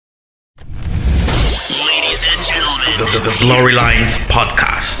Ladies and gentlemen, the Glory Lines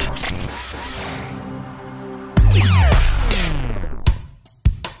Podcast.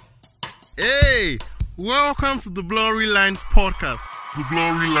 Hey, welcome to the Glory Lines Podcast. The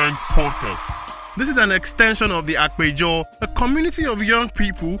Glory Lines Podcast. This is an extension of the Akpejo, a community of young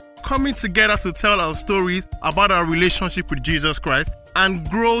people coming together to tell our stories about our relationship with Jesus Christ and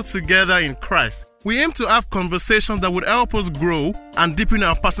grow together in Christ. We aim to have conversations that would help us grow and deepen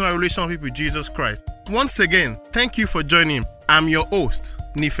our personal relationship with Jesus Christ. Once again, thank you for joining. I'm your host,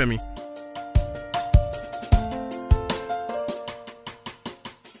 Nifemi.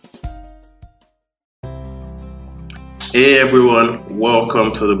 Hey everyone,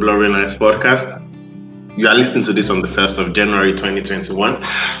 welcome to the Glory Lines Podcast. You are listening to this on the 1st of January 2021.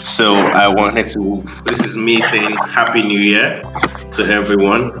 So this is me saying Happy New Year to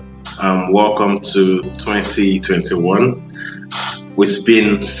everyone. Welcome to 2021. It's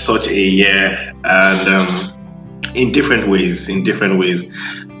been such a year and in different ways. And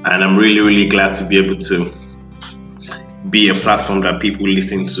I'm really glad to be able to be a platform that people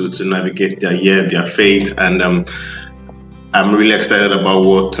listen to navigate their year, their faith, and I'm really excited about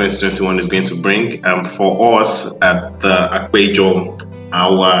what 2021 is going to bring. For us at the Akpejo,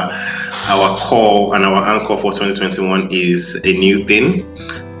 our call and our anchor for 2021 is a new thing.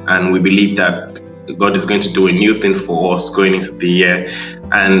 And we believe that God is going to do a new thing for us going into the year.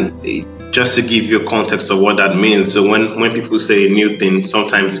 And just to give you a context of what that means, so when people say a new thing,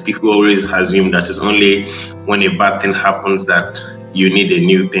 sometimes people always assume that it's only when a bad thing happens that you need a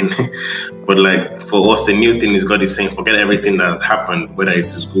new thing. But like for us, the new thing is God is saying, forget everything that has happened, whether it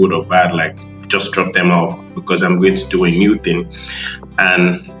is good or bad, like just drop them off because I'm going to do a new thing.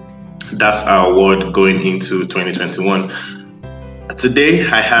 And that's our word going into 2021. Today,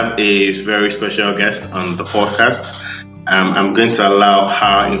 I have a very special guest on the podcast. I'm going to allow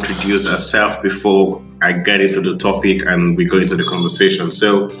her introduce herself before I get into the topic and we go into the conversation.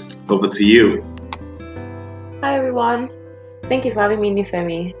 So over to you. Hi everyone. Thank you for having me,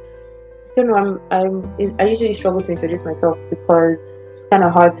 Nifemi. I don't know, I usually struggle to introduce myself because it's kind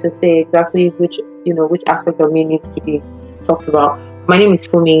of hard to say exactly which aspect of me needs to be talked about. My name is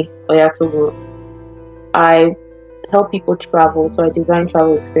Fumi Oyatogu. I help people travel, so I design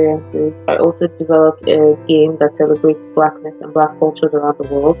travel experiences. I also developed a game that celebrates Blackness and Black cultures around the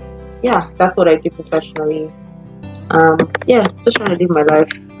world. Yeah, that's what I do professionally. Just trying to live my life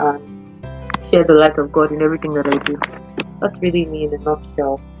and share the light of God in everything that I do. That's really me in a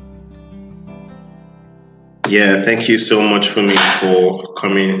nutshell. Yeah, thank you so much, Fumi, for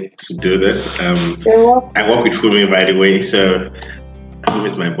coming to do this. You're welcome. I work with Fumi, by the way, so Fumi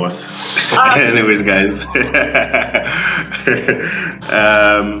is my boss. Anyways, guys.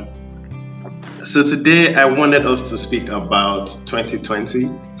 So today I wanted us to speak about 2020.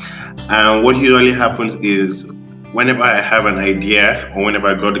 And what usually happens is whenever I have an idea or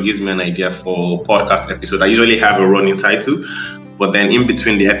whenever God gives me an idea for a podcast episode, I usually have a running title. But then in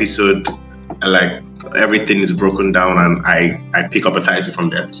between the episode, like everything is broken down and I pick up a title from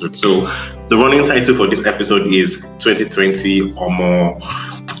the episode. So the running title for this episode is 2020 or more.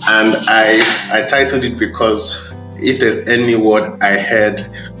 And I titled it because if there's any word I heard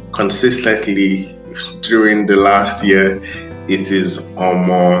consistently during the last year, it is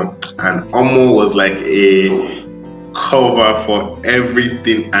Omo. And Omo was like a cover for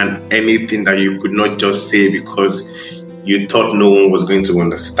everything and anything that you could not just say because you thought no one was going to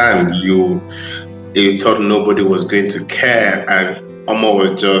understand you. You thought nobody was going to care, and Omo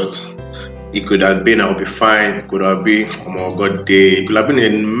was just, it could have been I'll be fine, it could have been Omo God day, it could have been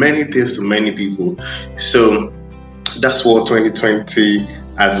in many things to many people. So that's what 2020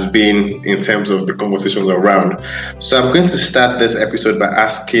 has been in terms of the conversations around. So I'm going to start this episode by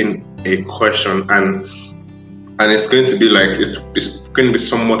asking a question, and it's going to be like, it's going to be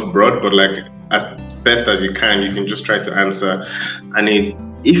somewhat broad, but like as best as you can just try to answer. And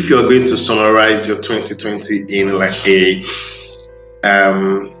if you're going to summarize your 2020 in like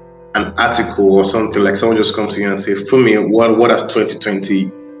an article or something, like someone just comes to you and say, Fumi, what has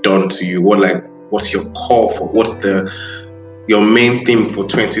 2020 done to you? What's your call for? What's your main theme for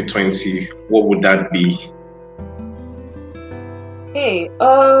 2020? What would that be? Hey,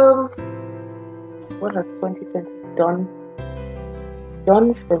 what has 2020 done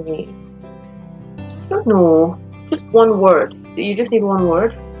for me? I don't know. Just one word. You just need one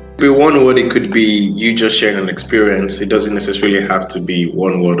word? Be one word, it could be you just sharing an experience. It doesn't necessarily have to be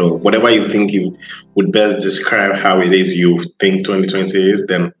one word, or whatever you think you would best describe how it is you think 2020 is,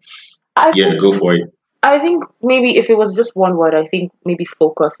 then go for it. I think maybe if it was just one word, I think maybe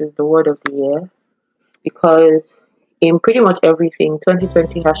focus is the word of the year. Because in pretty much everything,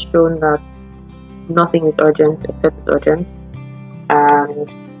 2020 has shown that nothing is urgent except it's urgent, and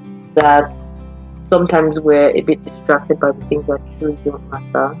that sometimes we're a bit distracted by the things that truly don't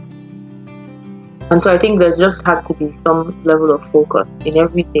matter. And so I think there's just had to be some level of focus in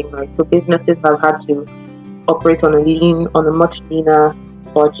everything, right? So businesses have had to operate on a much leaner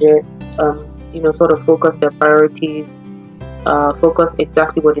budget, sort of focus their priorities, focus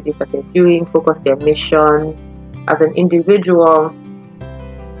exactly what it is that they're doing, focus their mission. As an individual,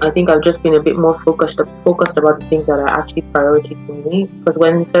 I think I've just been a bit more focused about the things that are actually priority to me. Because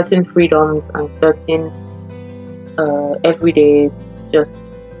when certain freedoms and certain everyday just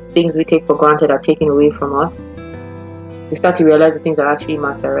things we take for granted are taken away from us, we start to realize the things that actually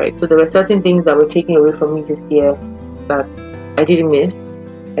matter, right? So there were certain things that were taken away from me this year that I didn't miss.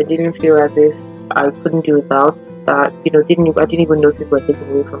 I didn't feel as if I couldn't do without. That I didn't even notice were taken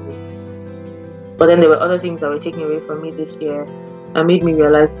away from me. But then there were other things that were taken away from me this year and made me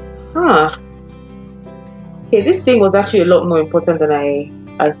realize, this thing was actually a lot more important than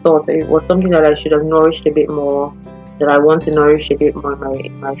I thought. It was something that I should have nourished a bit more, that I want to nourish a bit more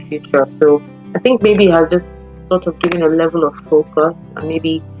in my future. So I think maybe it has just sort of given a level of focus and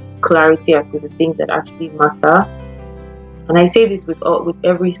maybe clarity as to the things that actually matter. And I say this with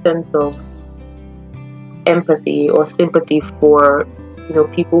every sense of empathy or sympathy for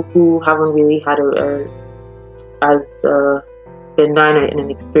people who haven't really had as benign an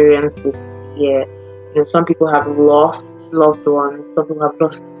experience with the year. Some people have lost loved ones, some people have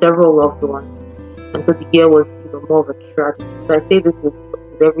lost several loved ones, and so the year was more of a tragedy. So I say this with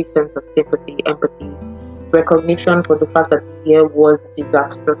every sense of sympathy, empathy, recognition for the fact that the year was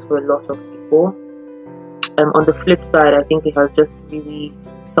disastrous for a lot of people. On the flip side, I think it has just really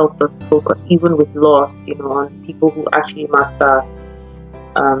helped us focus, even with loss, on people who actually matter.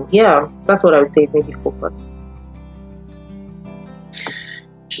 That's what I would say, maybe focus.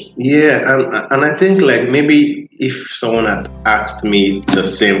 Yeah, and I think like maybe if someone had asked me the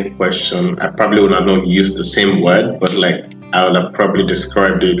same question, I probably would have not used the same word, but like I would have probably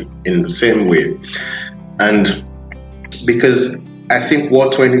described it in the same way. And because I think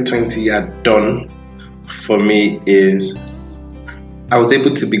what 2020 had done for me is I was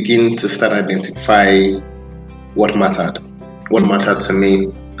able to begin to start identify what mattered to me.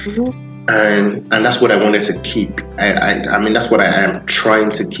 Mm-hmm. And that's what I wanted to keep. I mean, that's what I am trying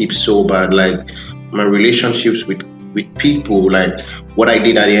to keep sober. Like my relationships with people, like what I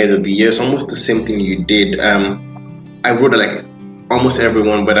did at the end of the year is almost the same thing you did. I wrote like almost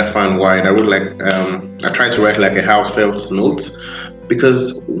everyone, but I found wide. I wrote like, I tried to write like a heartfelt note,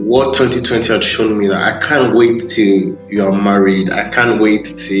 because what 2020 had shown me that I can't wait till you're married. I can't wait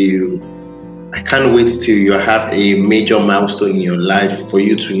till you have a major milestone in your life for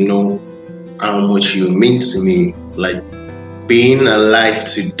you to know how much you mean to me. Like being alive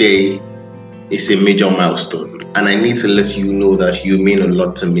today is a major milestone, and I need to let you know that you mean a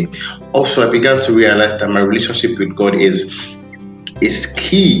lot to me. Also, I began to realize that my relationship with God is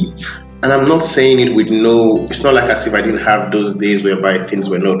key. And I'm not saying it with it's not like as if I didn't have those days whereby things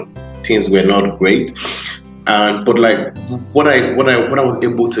were not great. But like what I was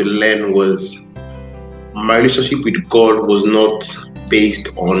able to learn was my relationship with God was not based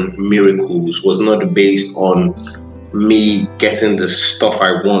on miracles, was not based on me getting the stuff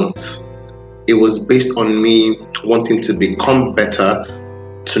I want. It was based on me wanting to become better,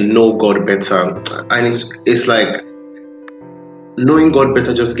 to know God better. And it's like knowing God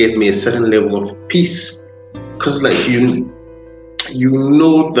better just gave me a certain level of peace. Because like you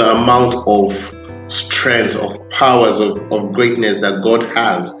know the amount of strength, of powers, of greatness that God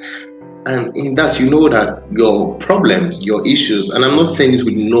has. And in that, you know that your problems, your issues, and I'm not saying this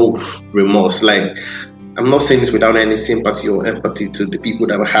with no remorse, like I'm not saying this without any sympathy or empathy to the people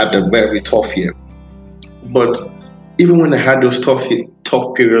that had a very tough year. But even when I had those tough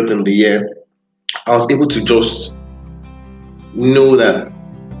periods in the year, I was able to just know that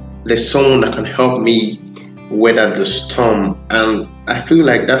there's someone that can help me weather the storm. And I feel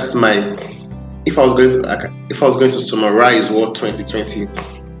like that's if I was going to summarize what 2020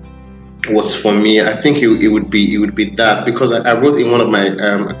 was for me, I think it would be that, because I wrote in one of my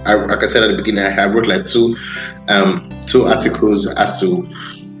like I said at the beginning, I wrote like two articles as to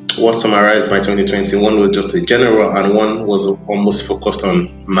what summarized my 2020. One was just a general, and one was almost focused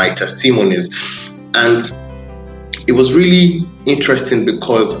on my testimonies. And it was really interesting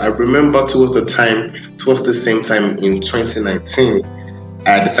because I remember towards the same time in 2019,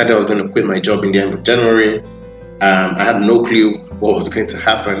 I decided I was going to quit my job in the end of January. I had no clue what was going to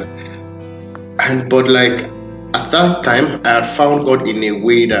happen. But like at that time, I had found God in a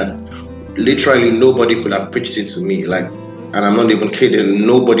way that literally nobody could have preached it to me. Like, and I'm not even kidding,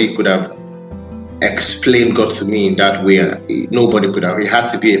 nobody could have explain God to me in that way. Nobody could have. It had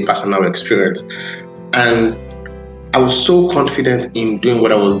to be a personal experience. And I was so confident in doing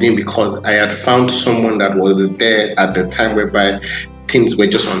what I was doing because I had found someone that was there at the time whereby things were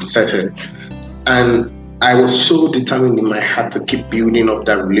just uncertain. And I was so determined in my heart to keep building up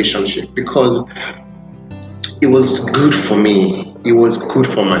that relationship because it was good for me. It was good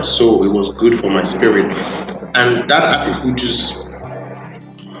for my soul. It was good for my spirit. And that article just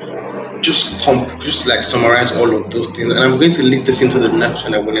like summarize all of those things. And I'm going to lead this into the next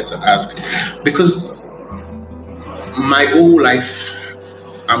one I wanted to ask, because my whole life,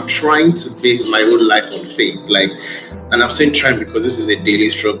 I'm trying to base my whole life on faith. And I'm saying trying because this is a daily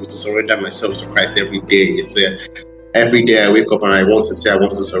struggle to surrender myself to Christ every day. Every day I wake up and I want to say I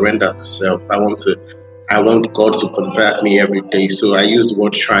want to surrender to self. I want God to convert me every day. So I use the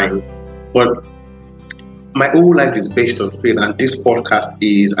word trying. But my whole life is based on faith, and this podcast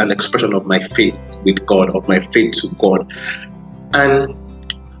is an expression of my faith with God, of my faith to God. And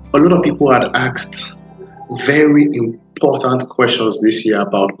a lot of people had asked very important questions this year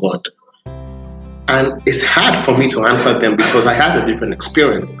about God. And it's hard for me to answer them because I had a different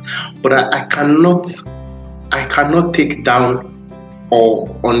experience. But I cannot take down or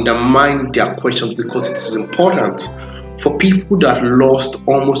undermine their questions because it is important. For people that lost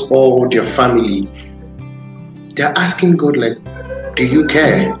almost all their family, they're asking God, do you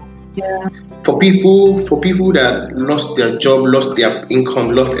care? Yeah. For people that lost their job, lost their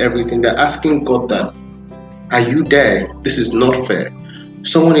income, lost everything, they're asking God that, are you there? This is not fair.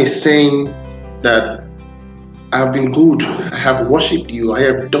 Someone is saying that I've been good. I have worshipped you. I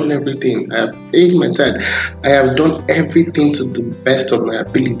have done everything. I have paid my tithe. I have done everything to the best of my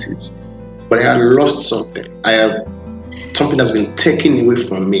abilities. But I have lost something. Something has been taken away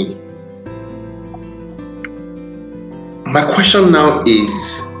from me. My question now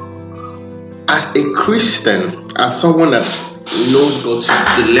is, as a Christian, as someone that knows God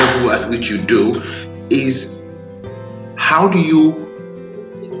to the level at which you do, is how do you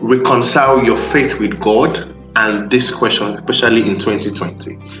reconcile your faith with God and this question, especially in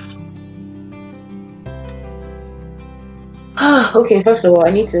 2020? Okay, first of all,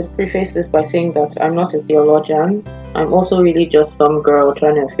 I need to preface this by saying that I'm not a theologian. I'm also really just some girl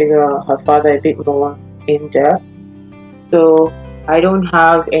trying to figure out her father a bit more in depth. So I don't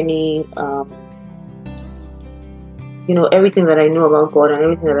have any, everything that I know about God and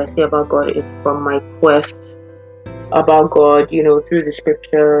everything that I say about God is from my quest about God, through the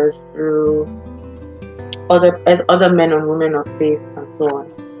scriptures, through other men and women of faith, and so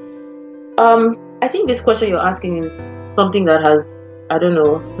on. I think this question you're asking is something that has,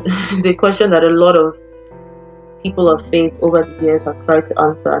 the question that a lot of people of faith over the years have tried to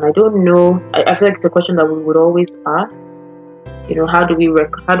answer, and I don't know. I feel like it's a question that we would always ask. How do we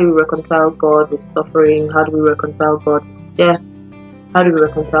reconcile God with suffering? How do we reconcile God with death? How do we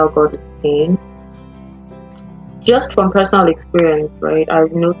reconcile God with pain? Just from personal experience, right?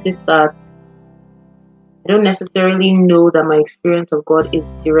 I've noticed that I don't necessarily know that my experience of God is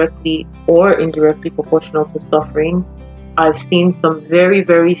directly or indirectly proportional to suffering. I've seen some very,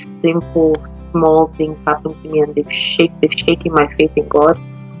 very simple, small things happen to me, and they've shaken my faith in God.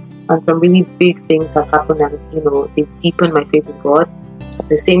 And some really big things have happened, and they've deepened my faith in God. At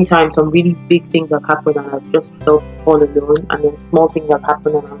the same time, some really big things have happened, and I've just felt all alone. And then small things have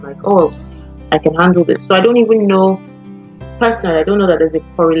happened, and I'm like, oh, I can handle this. So I don't even know, personally, I don't know that there's a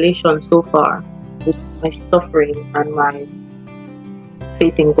correlation so far with my suffering and my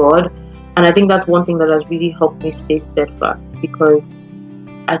faith in God. And I think that's one thing that has really helped me stay steadfast, because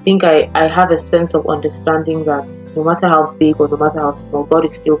I think I have a sense of understanding that no matter how big or no matter how small, God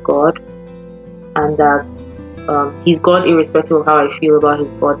is still God, and that He's God irrespective of how I feel about His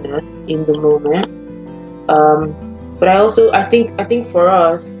godness in the moment. But I think for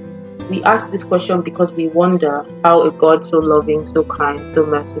us, we ask this question because we wonder how a God so loving, so kind, so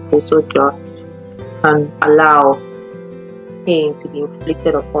merciful, so just can allow pain to be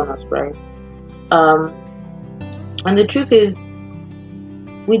inflicted upon us, right? And the truth is,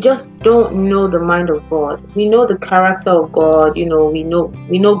 we just don't know the mind of God. We know the character of God, we know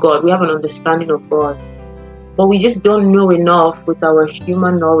God, we have an understanding of God, but we just don't know enough with our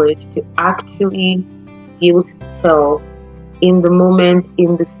human knowledge to actually be able to tell in the moment,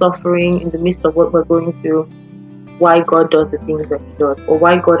 in the suffering, in the midst of what we're going through, why God does the things that He does, or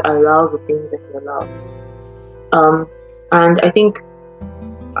why God allows the things that He allows. And I think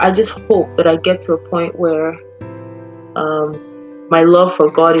I just hope that I get to a point where my love for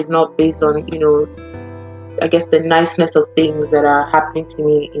God is not based on, I guess the niceness of things that are happening to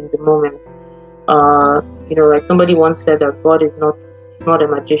me in the moment. Like somebody once said that God is not a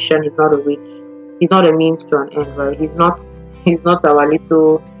magician, He's not a witch. He's not a means to an end, right? He's not our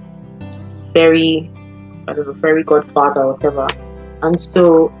little fairy godfather or whatever. And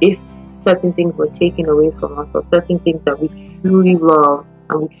so if certain things were taken away from us, or certain things that we truly love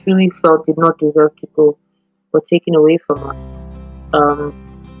and we truly felt did not deserve to go were taken away from us, I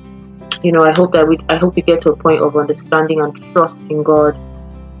hope we get to a point of understanding and trust in God,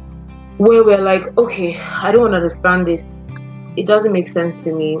 where we're like, okay, I don't understand this. It doesn't make sense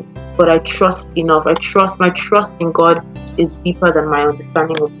to me, but I trust enough. My trust in God is deeper than my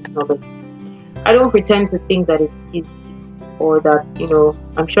understanding of this knowledge. I don't pretend to think that it's easy, or that,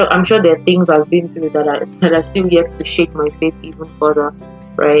 I'm sure there are things I've been through that are still yet to shake my faith even further,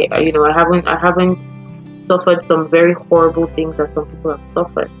 right? I haven't suffered some very horrible things that some people have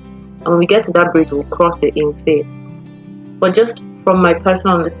suffered. And when we get to that bridge, we'll cross it in faith. But just from my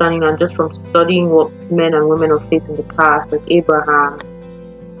personal understanding and just from studying what men and women of faith in the past, like Abraham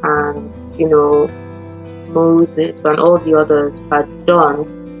and, Moses and all the others had done,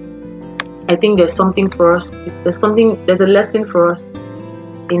 I think there's something for us. There's a lesson for us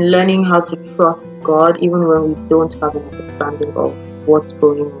in learning how to trust God, even when we don't have an understanding of what's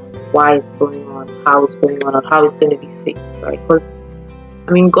going on, why it's going on, how it's going on, or how it's going to be fixed, right? Because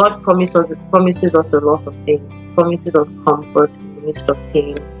God promises us a lot of things. He promises us comfort in the midst of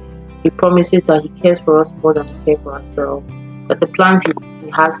pain. He promises that He cares for us more than we care for ourselves. That the plans He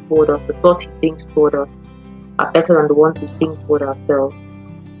has toward us, the thoughts He thinks toward us, are better than the ones we think toward ourselves.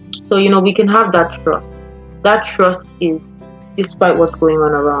 So, we can have that trust. That trust is despite what's going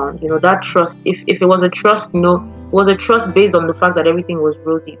on around. That trust, if it was a trust, was a trust based on the fact that everything was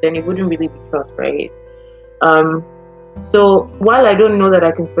rosy, then it wouldn't really be trust, right? So while I don't know that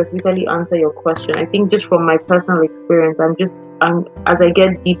I can specifically answer your question, I think just from my personal experience, as I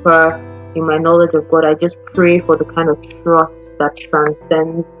get deeper in my knowledge of God, I just pray for the kind of trust that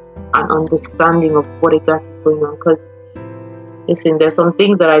transcends an understanding of what exactly is going on. Because listen, there's some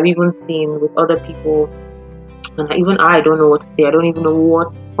things that I've even seen with other people, and even I don't know what to say. I don't even know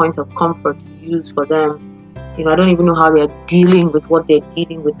what point of comfort to use for them. I don't even know how they're dealing with what they're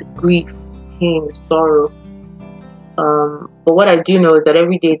dealing with, the grief, pain, the sorrow. But what I do know is that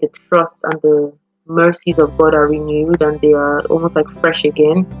every day the trust and the mercies of God are renewed, and they are almost like fresh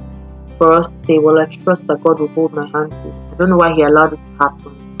again for us to say, well, I trust that God will hold my hand through. I don't know why He allowed it to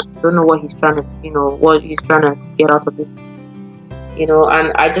happen. I don't know what He's trying to get out of this.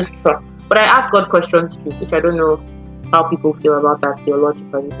 And I just trust. But I ask God questions too, which I don't know how people feel about that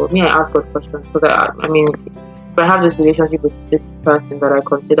theologically. But me, I ask God questions because if I have this relationship with this person that I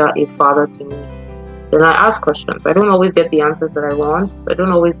consider a father to me, then I ask questions. I don't always get the answers that I want. I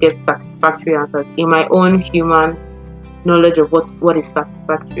don't always get satisfactory answers in my own human knowledge of what is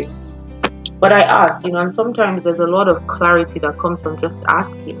satisfactory. But I ask, and sometimes there's a lot of clarity that comes from just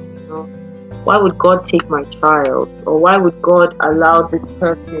asking, why would God take my child? Or why would God allow this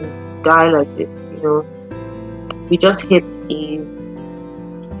person die like this? We just hit the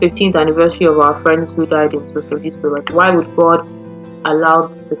 15th anniversary of our friends who died in Sosoliso. Like, why would God allow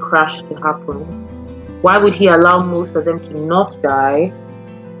the crash to happen? Why would He allow most of them to not die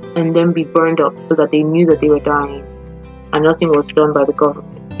and then be burned up so that they knew that they were dying and nothing was done by the government?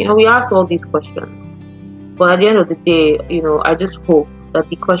 We ask all these questions. But at the end of the day, I just hope that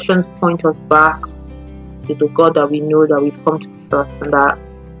the questions point us back to the God that we know, that we've come to trust, and that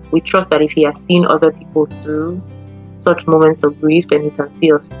we trust that if He has seen other people through such moments of grief, then He can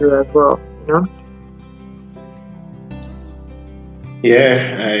see us through as well,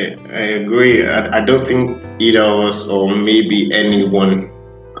 Yeah, I agree. I don't think either of us, or maybe anyone,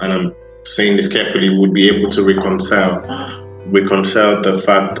 and I'm saying this carefully, would be able to reconcile the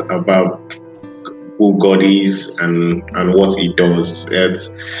fact about who God is and what He does.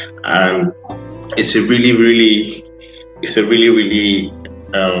 It's a really, really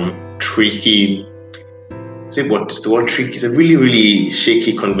tricky. Say what's the word tricky? It's a really, really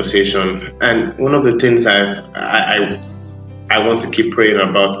shaky conversation. And one of the things I want to keep praying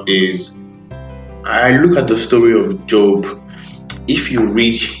about is, I look at the story of Job. If you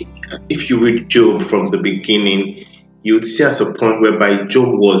read Job from the beginning, you would see at a point whereby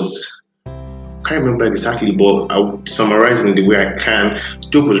Job was, I can't remember exactly, but I'll summarize it in the way I can.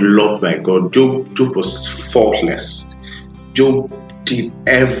 Job was loved by God. Job was faultless. Job did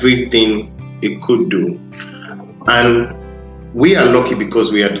everything he could do. And we are lucky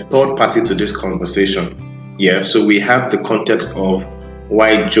because we are the third party to this conversation. Yeah, so we have the context of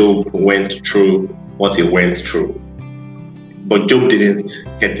why Job went through what he went through. But Job didn't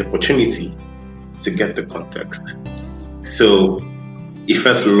get the opportunity to get the context. So he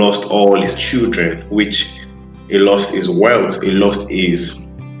first lost all his children, which he lost his wealth, he lost his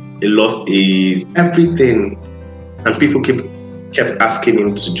he lost his everything, and people kept asking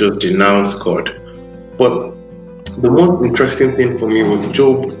him to just denounce God. But the most interesting thing for me was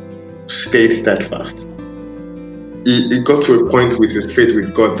Job stayed steadfast. He got to a point with his faith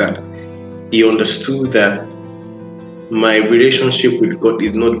with God that he understood that my relationship with God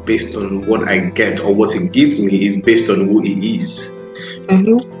is not based on what I get or what He gives me, it's based on who He is.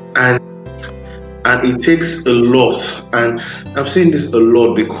 And it takes a lot, and I'm saying this a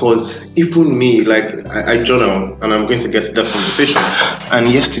lot because even me, like I journal, and I'm going to get to that conversation.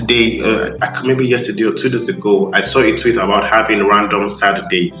 And yesterday, maybe yesterday or 2 days ago, I saw a tweet about having random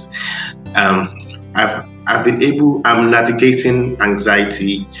Saturdays. I'm navigating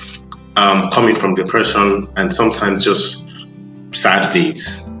anxiety, coming from depression, and sometimes just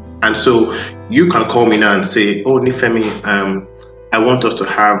Saturdays. And so you can call me now and say, "Oh, Nifemi, I want us to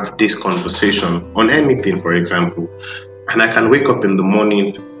have this conversation on anything," for example. And I can wake up in the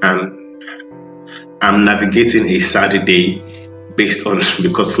morning and I'm navigating a Saturday based on,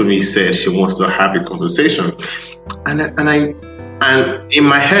 because Fumi said she wants to have a conversation. And in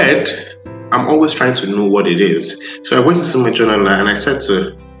my head, I'm always trying to know what it is. So I went into my journal and I said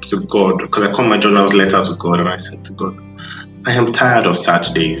to God, because I call my journal's letter to God, and I said to God, I am tired of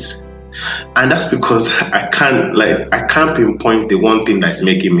Saturdays. And that's because I can't pinpoint the one thing that's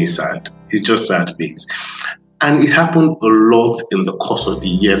making me sad. It's just Saturdays. And it happened a lot in the course of the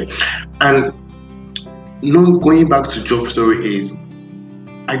year. And going back to Job's story is,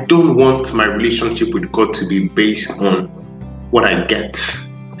 I don't want my relationship with God to be based on what I get.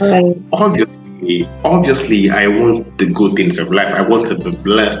 Right. Obviously, I want the good things of life. I want to be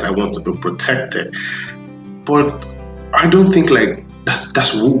blessed. I want to be protected. But I don't think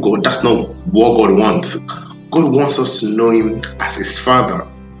that's who God. That's not what God wants. God wants us to know Him as His Father.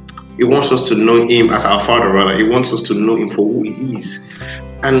 He wants us to know Him as our Father, rather. He wants us to know Him for who He is.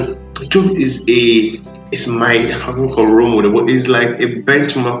 And Job is my, I don't call role model, but it's like a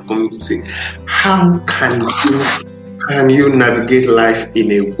benchmark for me to say, how can you navigate life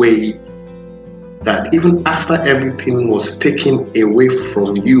in a way that even after everything was taken away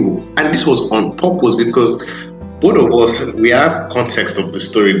from you, and this was on purpose, because both of us, we have context of the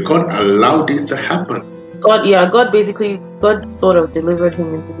story. God allowed it to happen. God sort of delivered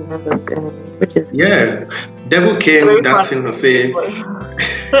him into the hands of the enemy, which is devil came dancing and said,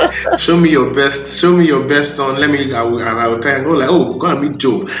 show me your best son. I will try and go like, oh, go and meet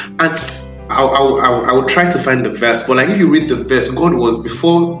Job. And I will try to find the verse, but like if you read the verse, God was,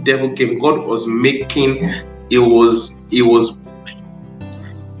 before devil came, God was making, it was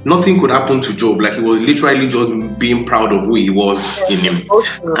nothing could happen to Job. Like he was literally just being proud of who he was in him.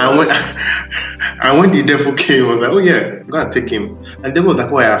 And when the devil came, I was like, oh yeah, go and take him. And the devil was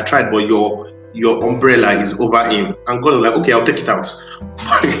like, oh, I have tried, but your umbrella is over him. And God was like, okay, I'll take it out.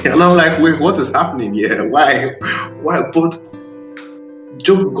 And I'm like, wait, what is happening here? Why? But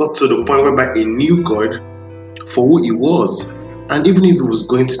Job got to the point whereby he knew God for who he was. And even if he was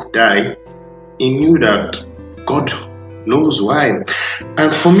going to die, he knew that God knows why.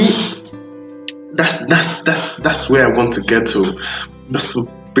 And for me, that's where I want to get to.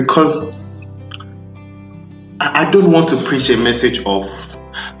 Because I don't want to preach a message of,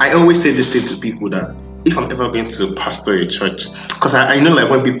 I always say this thing to people that if I'm ever going to pastor a church, because I know like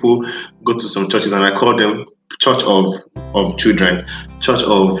when people go to some churches and I call them church of children, church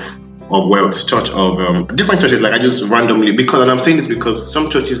of wealth, church of different churches, like I just randomly, and I'm saying this because some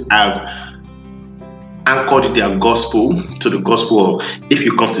churches have anchored their gospel to the gospel of, if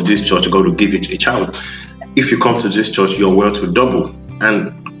you come to this church, God will give you a child. If you come to this church, your wealth will double.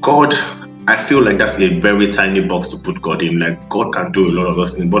 And God, I feel like that's a very tiny box to put God in. Like God can do a lot of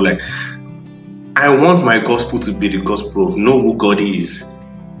those things, but like I want my gospel to be the gospel of know who God is.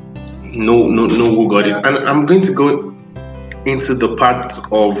 Know who God is. And I'm going to go into the part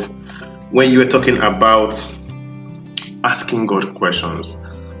of when you were talking about asking God questions.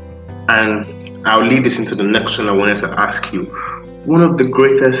 And I'll lead this into the next one I wanted to ask you. One of the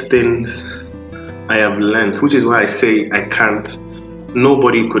greatest things I have learned, which is why I say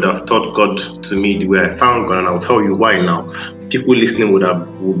nobody could have taught God to me the way I found God, and I'll tell you why now. People listening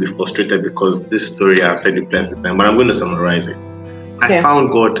would be frustrated because this story I've said it plenty of times, but I'm going to summarize it. I found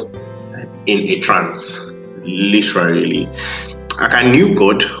God in a trance, literally. Like I knew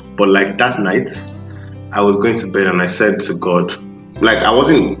God, but like that night, I was going to bed and I said to God, like I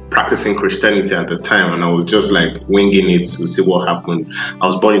wasn't practicing Christianity at the time, and I was just like winging it to see what happened. I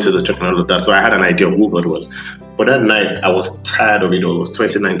was born into the church and all of that, so I had an idea of who God was. But that night, I was tired of it all. It was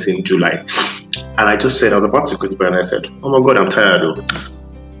 2019, July. And I just said, I was about to go to bed and I said, oh my God, I'm tired.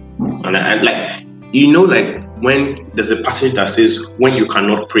 And I like, when there's a passage that says, when you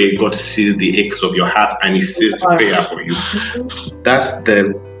cannot pray, God sees the aches of your heart and He sees the prayer for you. That's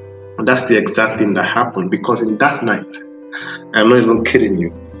the exact thing that happened, because in that night, I'm not even kidding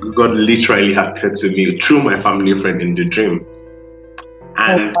you, God literally appeared to me through my family friend in the dream.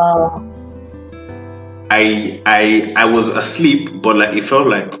 And I was asleep, but like it felt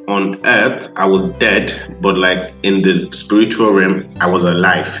like on earth I was dead, but like in the spiritual realm I was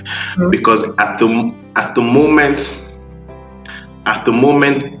alive. Because at the moment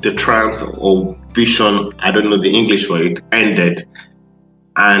the trance or vision, I don't know the English for it, ended,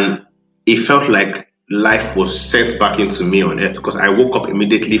 and it felt like life was set back into me on earth, because I woke up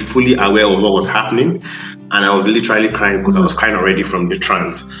immediately fully aware of what was happening, and I was literally crying because I was crying already from the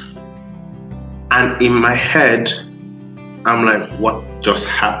trance. And in my head, I'm like, what just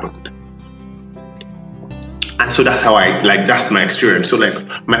happened? And so that's how that's my experience. So like,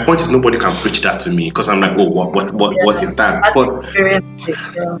 my point is, nobody can preach that to me, because I'm like, oh, what is that? But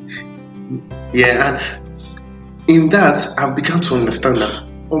and in that, I began to understand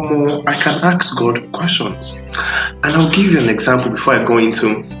that I can ask God questions. And I'll give you an example before I go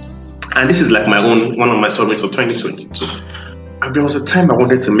into, and this is like one of my sermons for 2022. There was a time I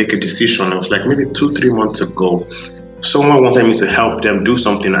wanted to make a decision. It was like maybe 2-3 months ago. Someone wanted me to help them do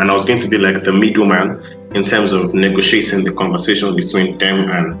something, and I was going to be like the middleman in terms of negotiating the conversation between them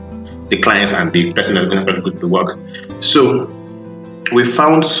and the client and the person that's going to do the work. So we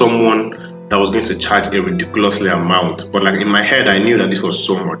found someone that was going to charge a ridiculously amount, but like in my head, I knew that this was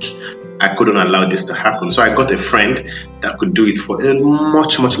so much. I couldn't allow this to happen. So I got a friend that could do it for a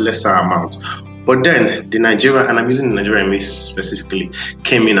much, much lesser amount. But then the Nigerian, and I'm using the Nigerian specifically,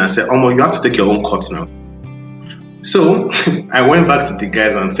 came in and said, Omo, you have to take your own cut now. So I went back to the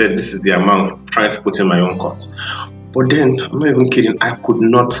guys and said, this is the amount I'm trying to put in my own cut. But then, I'm not even kidding, I could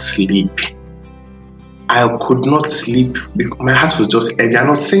not sleep. I could not sleep because my heart was just heavy. And I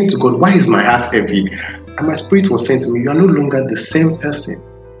was saying to God, why is my heart heavy? And my spirit was saying to me, you are no longer the same person.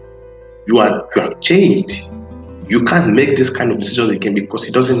 You have changed. You can't make this kind of decisions again because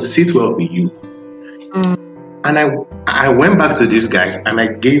it doesn't sit well with you. And I went back to these guys and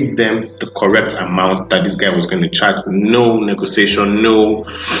I gave them the correct amount that this guy was going to charge. No negotiation, no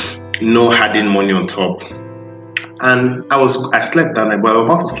adding money on top. And I slept that night, but I was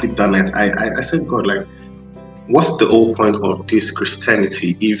about to sleep that night. I said, God, like, what's the whole point of this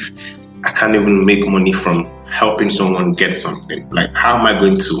Christianity if I can't even make money from helping someone get something? Like, how am I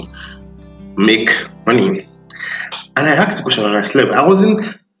going to make money? And I asked the question and I slept.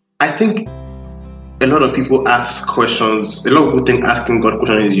 I think a lot of people ask questions. A lot of people think asking God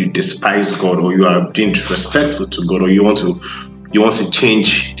questions is you despise God, or you are being disrespectful to God, or you want to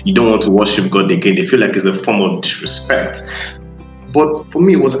change, you don't want to worship God again. They feel like it's a form of disrespect. But for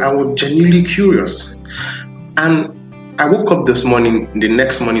me, I was genuinely curious. And I woke up the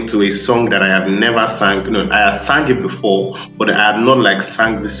next morning to a song that I have never sang. You know, I had sang it before, but I had not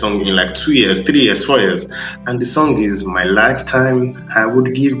sang the song in 2 years, 3 years, 4 years. And the song is My Lifetime, I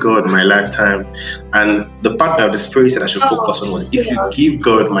Would Give God My Lifetime. And the part that the Spirit said I should focus on was, if you give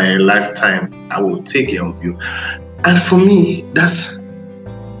God my lifetime, I will take care of you. And for me, that's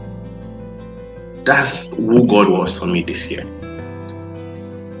who God was for me this year.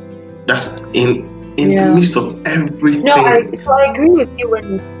 That's in the midst of everything. No, I agree with you when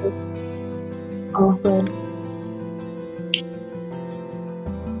you say. Oh, good.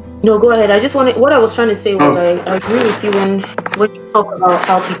 No, go ahead. What I was trying to say was I agree with you when you talk about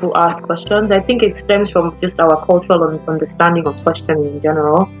how people ask questions. I think it stems from just our cultural understanding of questioning in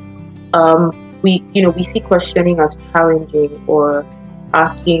general. We see questioning as challenging or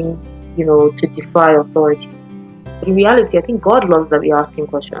asking, to defy authority. But in reality, I think God loves that we're asking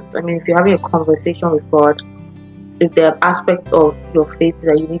questions. I mean, if you're having a conversation with God, if there are aspects of your faith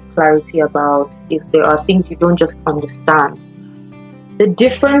that you need clarity about, if there are things you don't just understand, the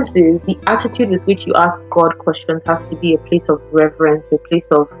difference is the attitude with which you ask God questions has to be a place of reverence, a place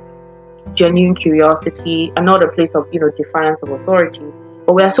of genuine curiosity, and not a place of, defiance of authority.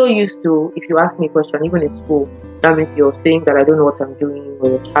 But we are so used to, if you ask me a question, even in school, that means you're saying that I don't know what I'm doing, or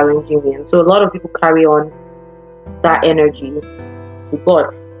you're challenging me. And so a lot of people carry on that energy to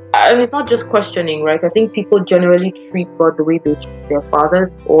God. And it's not just questioning, right? I think people generally treat God the way they treat their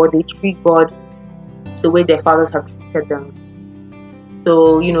fathers, or they treat God the way their fathers have treated them.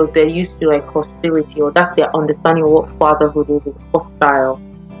 So, they're used to hostility, or that's their understanding of what fatherhood is hostile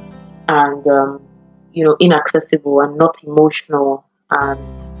and, inaccessible and not emotional, and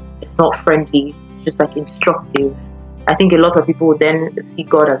it's not friendly, it's just instructive. I think a lot of people then see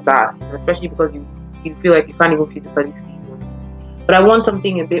God as that, especially because you feel like you can't even physically see him. But I want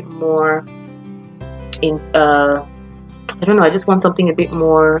something a bit more in I don't know, I just want something a bit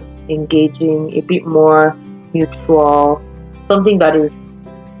more engaging, a bit more mutual, something that is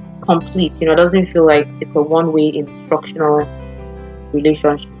complete, it doesn't feel like it's a one-way instructional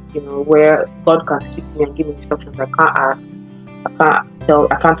relationship, where God can speak to me and give me instructions. I can't ask, I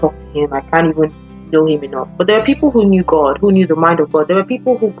can't talk to him, I can't even know him enough. But there are people who knew God, who knew the mind of God. There were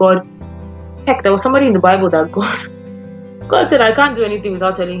people who there was somebody in the Bible that God said, I can't do anything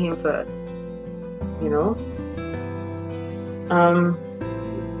without telling him first,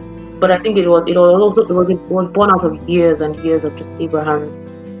 but I think it was born out of years and years of just Abraham's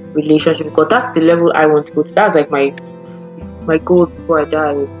relationship with God. That's the level I want to go to. That's like my goal before I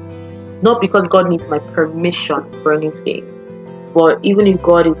die. Not because God needs my permission for anything, but even if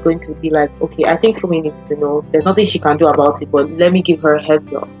God is going to be like, okay, I think Fumi needs to know, there's nothing she can do about it, but let me give her a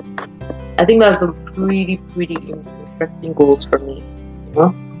heads up. I think that's some pretty interesting goals for me,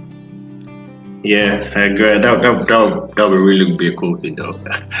 Yeah, I agree. That would really be a cool thing, though.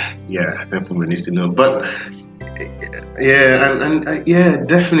 Yeah, everyone needs to know. But yeah, and yeah,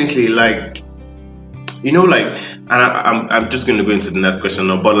 definitely. Like, and I'm just going to go into the next question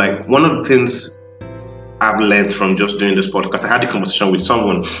now. But like, one of the things I've learned from just doing this podcast, I had a conversation with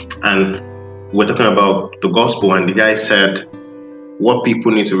someone, and we're talking about the gospel, and the guy said, what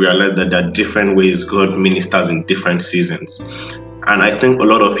people need to realize that there are different ways God ministers in different seasons, and I think a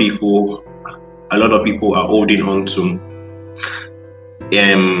lot of people are holding on to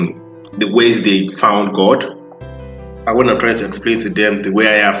the ways they found God. I want to try to explain to them the way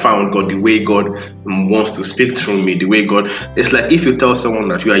I have found God, the way God wants to speak through me, the way God. It's like if you tell someone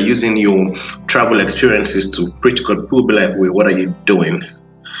that you are using your travel experiences to preach God, people will be like, wait, what are you doing?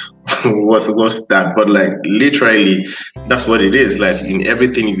 what's that? But like literally, that's what it is. Like in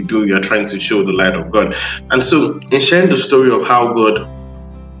everything you do, you're trying to show the light of God. And so in sharing the story of how God,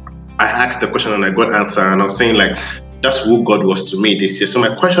 I asked the question and I got answer, and I was saying like that's who God was to me this year. So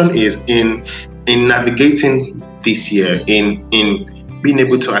my question is, in navigating this year, in being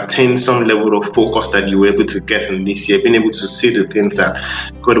able to attain some level of focus that you were able to get in this year, being able to see the things that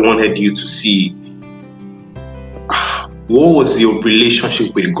God wanted you to see, what was your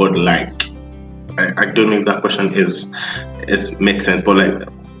relationship with God like? I don't know if that question is makes sense, but like,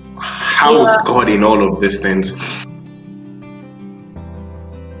 how was God in all of these things?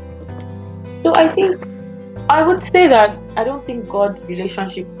 So I would say that I don't think God's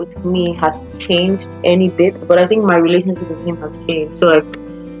relationship with me has changed any bit, but I think my relationship with him has changed. So like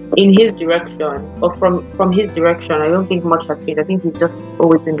in his direction, or from his direction, I don't think much has changed. I think he's just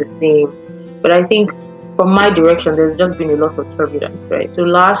always been the same. But I think from my direction, there's just been a lot of turbulence, right? So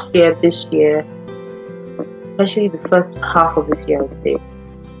last year, this year, especially the first half of this year, I would say,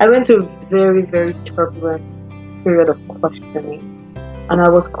 I went through a very, very turbulent period of questioning. And I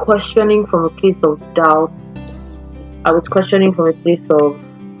was questioning from a place of doubt. I was questioning from a place of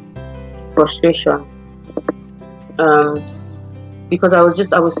frustration. Because I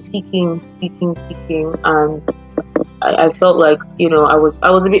was seeking, and I felt like, I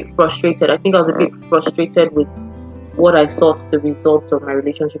was a bit frustrated. I think I was a bit frustrated with what I thought the results of my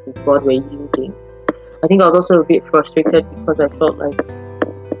relationship with God were yielding. I think I was also a bit frustrated because I felt like,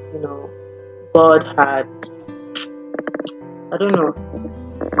 God had, I don't know,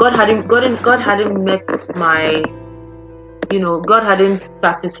 God hadn't met my, God hadn't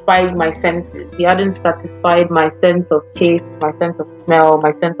satisfied my senses. He hadn't satisfied my sense of taste, my sense of smell,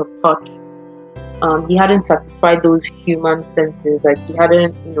 my sense of touch. He hadn't satisfied those human senses. Like he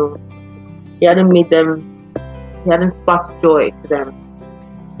hadn't made them, he hadn't sparked joy to them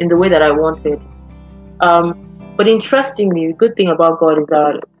in the way that I wanted. But interestingly, the good thing about God is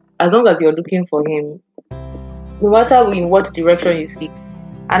that as long as you're looking for him, no matter in what direction you seek,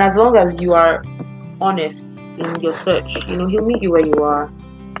 and as long as you are honest in your search, he'll meet you where you are.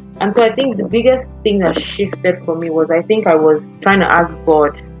 And so I think the biggest thing that shifted for me was I think I was trying to ask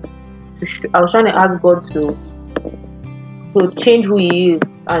God to change who he is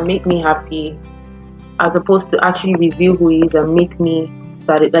and make me happy, as opposed to actually reveal who he is and make me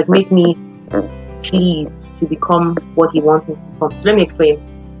pleased to become what he wants me to become. Let me explain.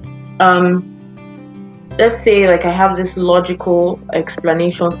 Let's say like I have this logical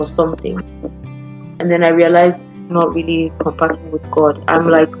explanation for something, and then I realize it's not really compatible with God. I'm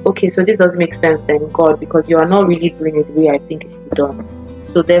like, okay, so this doesn't make sense then, God, because you are not really doing it the way I think it should be done.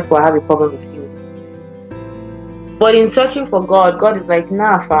 So therefore I have a problem with you. But in searching for God, God is like,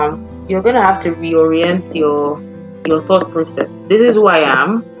 nah fam, you're gonna have to reorient your thought process. This is who I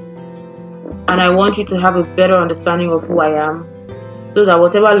am, and I want you to have a better understanding of who I am, so that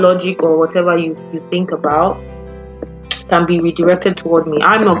whatever logic or whatever you think about can be redirected toward me.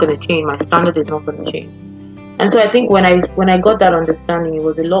 I'm not going to change. My standard is not going to change. And so I think when I got that understanding, it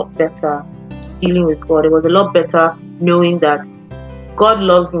was a lot better dealing with God. It was a lot better knowing that God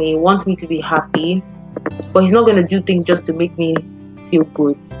loves me, wants me to be happy, but He's not going to do things just to make me feel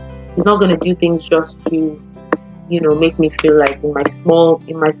good. He's not going to do things just to, make me feel like in my small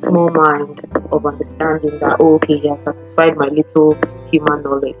mind of understanding that, okay, He has satisfied my little human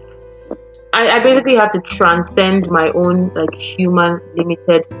knowledge. I basically had to transcend my own human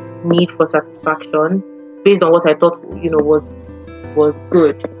limited need for satisfaction based on what I thought was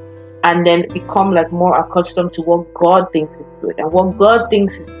good, and then become more accustomed to what God thinks is good. And what God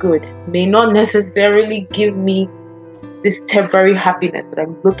thinks is good may not necessarily give me this temporary happiness that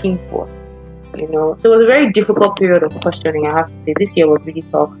I'm looking for. So it was a very difficult period of questioning, I have to say. This year was really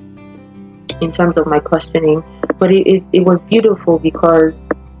tough in terms of my questioning, but it was beautiful because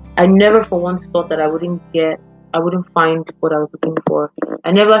I never for once thought that I wouldn't find what I was looking for.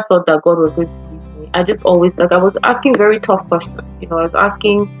 I never thought that God was going to leave me. I just always, I was asking very tough questions. I was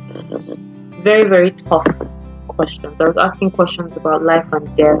asking very, very tough questions. I was asking questions about life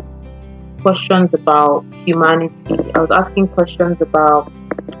and death, questions about humanity. I was asking questions about,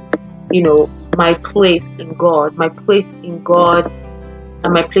 my place in God,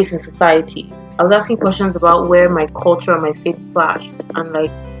 and my place in society. I was asking questions about where my culture and my faith clashed, and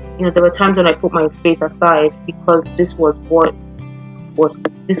there were times when I put my faith aside because this was what was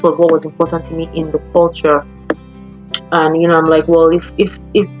important to me in the culture. And I'm like, well, if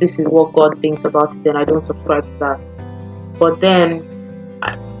this is what God thinks about it, then I don't subscribe to that. But then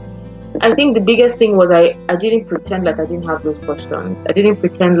I think the biggest thing was I didn't pretend like I didn't have those questions. I didn't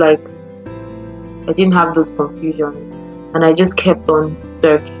pretend like I didn't have those confusions, and I just kept on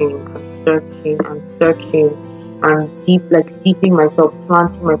searching and deeping myself,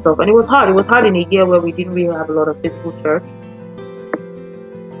 planting myself. And it was hard. It was hard in a year where we didn't really have a lot of physical church.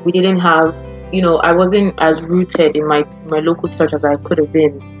 We didn't have, I wasn't as rooted in my local church as I could have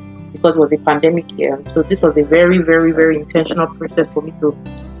been because it was a pandemic year. And so this was a very, very, very intentional process for me to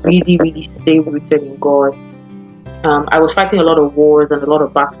really, really stay rooted in God. I was fighting a lot of wars and a lot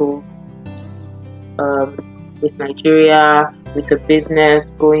of battles with Nigeria, with the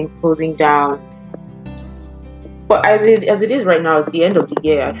business closing down. But as it is right now, it's the end of the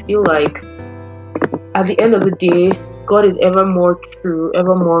year. I feel like at the end of the day, God is ever more true,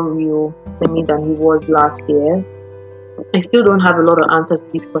 ever more real to me than He was last year. I still don't have a lot of answers to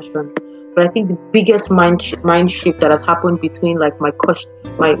these questions, but I think the biggest mind shift that has happened between my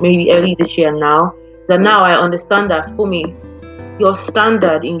maybe early this year and now is that now I understand that for me, your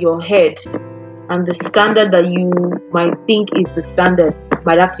standard in your head and the standard that you might think is the standard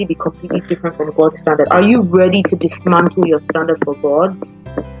might actually be completely different from God's standard. Are you ready to dismantle your standard for God?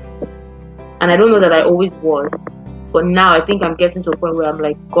 And I don't know that I always was, but now I think I'm getting to a point where I'm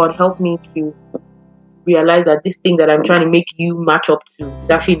like, God, help me to realize that this thing that I'm trying to make you match up to is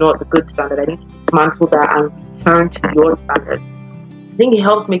actually not the good standard. I need to dismantle that and return to your standard. I think it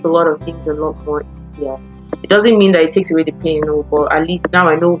helps make a lot of things a lot more easier. It doesn't mean that it takes away the pain, but at least now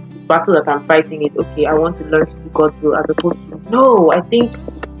I know the battle that I'm fighting is okay. I want to learn to do God's will as opposed to no. I think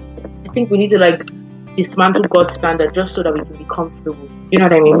we need to dismantle God's standard just so that we can be comfortable. You know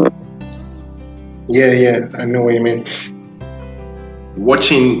what I mean? Yeah, I know what you mean.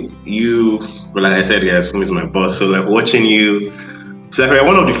 Watching you, like I said, yes, Fumi is my boss. So watching you, you're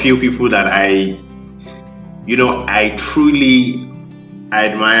one of the few people that I truly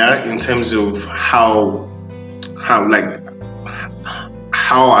admire in terms of how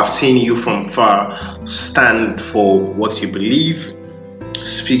I've seen you from far stand for what you believe,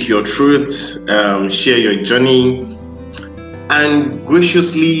 speak your truth, share your journey, and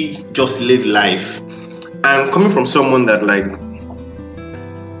graciously just live life. And coming from someone that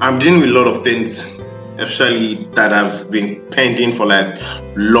I'm dealing with a lot of things, especially that have been pending for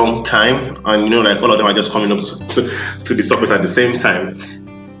long time, and all of them are just coming up to the surface at the same time.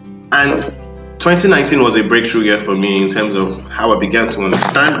 And 2019 was a breakthrough year for me in terms of how I began to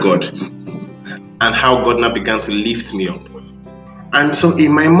understand God and how God now began to lift me up. And so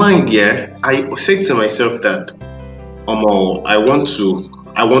in my mind, I said to myself that I want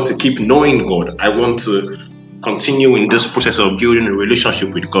to keep knowing God. I want to continue in this process of building a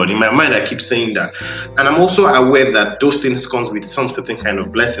relationship with God. In my mind, I keep saying that. And I'm also aware that those things comes with some certain kind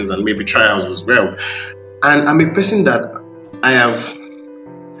of blessings and maybe trials as well. And I'm a person that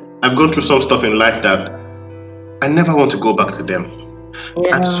I've gone through some stuff in life that I never want to go back to them.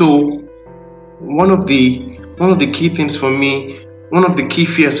 Yeah. And so one of the key things for me, one of the key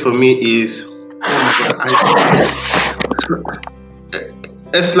fears for me is,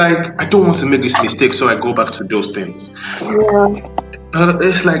 it's like I don't want to make this mistake, so I go back to those things. Yeah.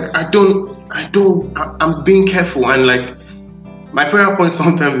 It's like I'm being careful, and like my prayer point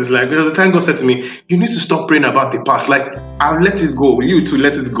sometimes is like, there's a time God said to me, you need to stop praying about the past. Like, I'll let it go. You too,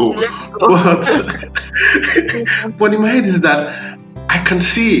 let it go. But in my head is that I can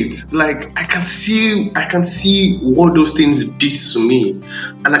see it. Like, I can see what those things did to me.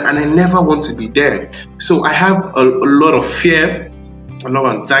 And I never want to be there. So I have a lot of fear, a lot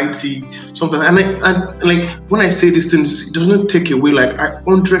of anxiety sometimes. And like, when I say these things, it does not take away, like,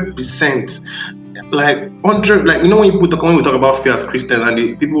 100%. Like 100, like, you know, when we talk about fear as Christians,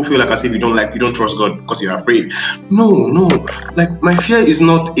 and people feel like as if you don't trust God because you're afraid. No. Like, my fear is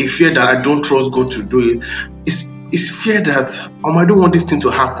not a fear that I don't trust God to do it. It's fear that I don't want this thing to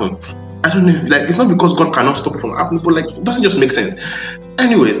happen. I don't know. Like, it's not because God cannot stop it from happening, but like, it doesn't just make sense.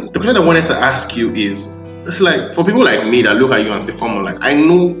 Anyways, the question I wanted to ask you is, it's like for people like me that look at you and say, "Come on," like, I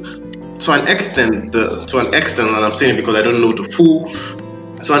know to an extent, and I'm saying it because I don't know the full.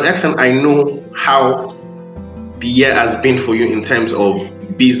 To an extent, I know how the year has been for you in terms of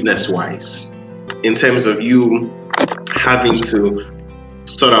business-wise, in terms of you having to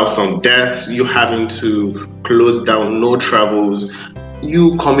sort out some debts, you having to close down, no travels,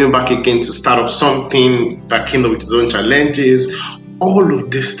 you coming back again to start up something that came up with its own challenges, all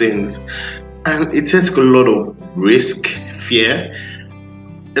of these things. And it takes a lot of risk, fear,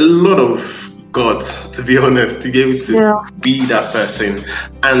 a lot of guts, to be honest, to be able to be that person.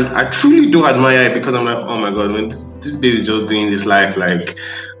 And I truly do admire it, because I'm like, oh my God, when this baby is just doing this life, like,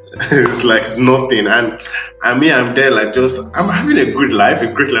 it's like it's nothing. And I'm there, like, I'm having a great life.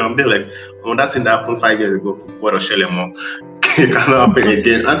 I'm there, like, oh, that thing that happened 5 years ago, what a shell more. It cannot happen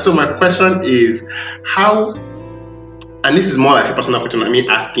again. And so my question is, how, and this is more like a personal question, me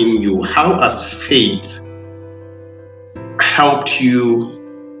asking you, how has faith helped you?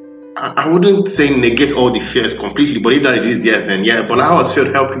 I wouldn't say negate all the fears completely, but if that it is, yes, then yeah. But how has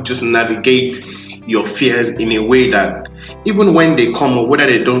faith helped you just navigate your fears in a way that even when they come, or whether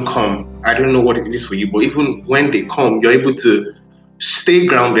they don't come, I don't know what it is for you, but even when they come, you're able to stay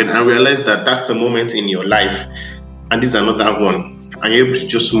grounded and realize that that's a moment in your life, and this is another one, and you're able to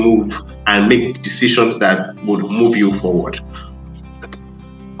just move and make decisions that would move you forward.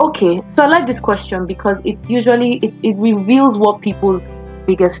 Okay, so I like this question because it's usually it reveals what people's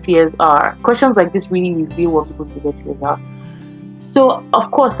biggest fears are. Questions like this really reveal what people's biggest fears are. So,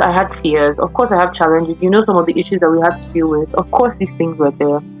 of course, I had fears. Of course, I have challenges. You know, some of the issues that we had to deal with. Of course, these things were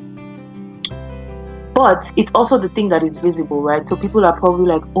there. But it's also the thing that is visible, right? So people are probably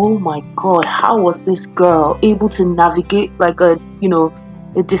like, oh my God, how was this girl able to navigate like a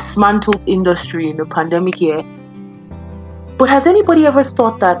dismantled industry in the pandemic year? But has anybody ever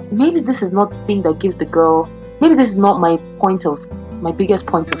thought that maybe this is not the thing that gives the girl, maybe this is not my biggest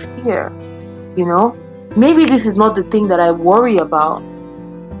point of fear, you know? Maybe this is not the thing that I worry about.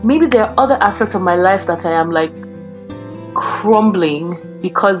 Maybe there are other aspects of my life that I am like crumbling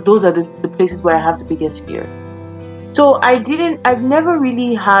because those are the places where I have the biggest fear. So I've never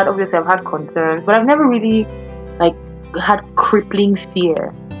really had, obviously I've had concerns, but I've never really like had crippling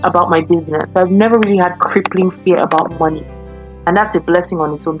fear about my business. I've never really had crippling fear about money. And that's a blessing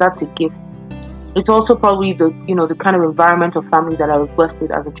on its own. That's a gift. It's also probably the kind of environment or family that I was blessed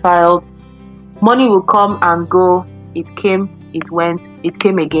with as a child. Money will come and go. It came, it went, it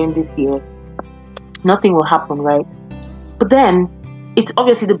came again this year. Nothing will happen, right? But then, it's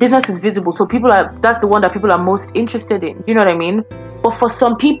obviously the business is visible, so that's the one that people are most interested in. Do you know what I mean? But for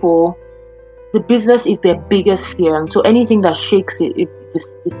some people, the business is their biggest fear, and so anything that shakes it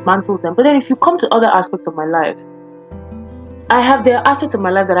dismantles them. But then if you come to other aspects of my life, there are aspects of my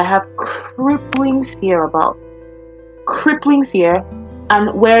life that I have crippling fear about. Crippling fear,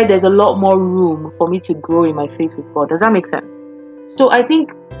 and where there's a lot more room for me to grow in my faith with God. Does that make sense? So I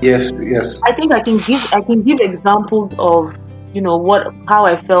think yes. I think I can give examples of how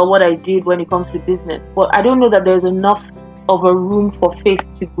I felt, what I did when it comes to business. But I don't know that there's enough of a room for faith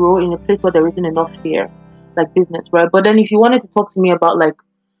to grow in a place where there isn't enough fear, like business, right? But then if you wanted to talk to me about like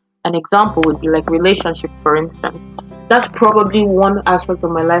an example, would be like relationship, for instance. That's probably one aspect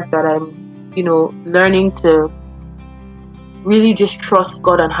of my life that I'm, learning to really just trust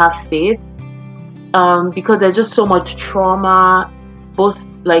God and have faith. Because there's just so much trauma, both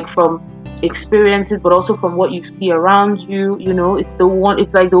like from experiences, but also from what you see around you.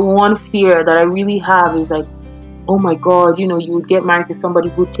 It's like the one fear that I really have is like, oh my God, you would get married to somebody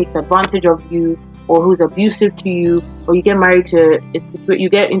who takes advantage of you, or who's abusive to you, or you get married to you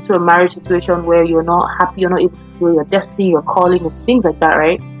get into a marriage situation where you're not happy, you're not able to fulfill your destiny, your calling, and things like that,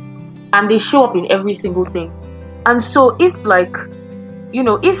 right? And they show up in every single thing. And so if like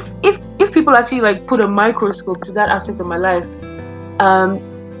if people actually like put a microscope to that aspect of my life,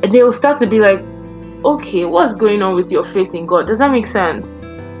 they'll start to be like, okay, what's going on with your faith in God? Does that make sense?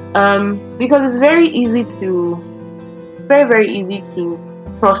 Because it's very, very easy to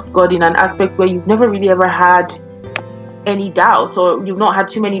trust God in an aspect where you've never really ever had any doubts, or you've not had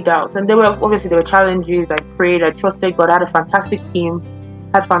too many doubts. And there were challenges. I prayed, I trusted God. I had a fantastic team,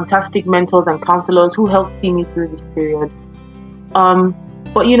 had fantastic mentors and counselors who helped see me through this period.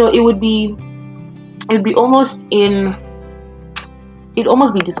 But it would be almost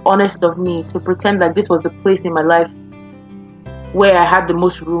be dishonest of me to pretend like this was the place in my life where I had the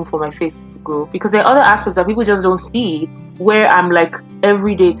most room for my faith to grow, because there are other aspects that people just don't see, where I'm like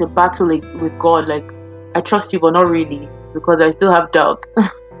every day to battle with God, like I trust you but not really, because I still have doubts.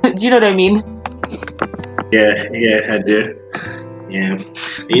 Do you know what I mean? Yeah, I do. Yeah.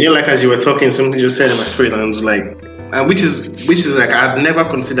 Like as you were talking, something just said in my spirit, and I was like, which is like, I'd never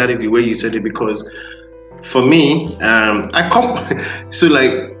considered it the way you said it, because for me, so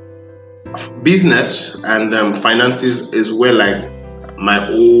like business and finances is where like my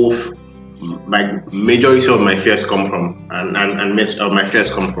majority of my fears come from, and my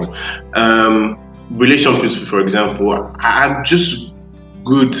fears come from. Relationships, for example, I'm just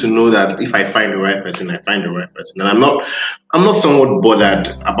good to know that if I find the right person, I find the right person, and I'm not somewhat bothered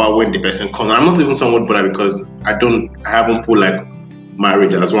about when the person comes. I'm not even somewhat bothered because I haven't put like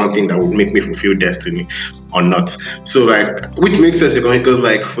marriage as one thing that would make me fulfill destiny or not. So like, which makes sense because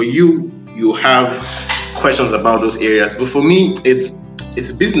like for you have questions about those areas, but for me it's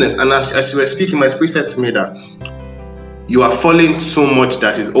business. And as you were speaking, my spirit said to me that you are falling so much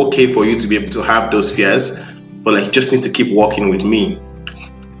that it's okay for you to be able to have those fears, but like you just need to keep working with me.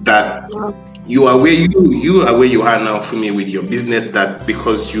 That you are where you are now for me with your business, that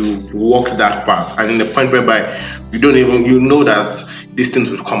because you've walked that path, and in the point whereby you know that these things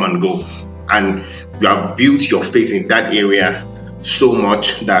will come and go, and you have built your faith in that area so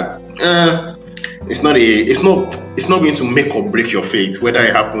much that it's not going to make or break your faith whether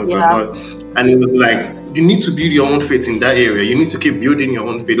it happens or not. And it was like, you need to build your own faith in that area. You need to keep building your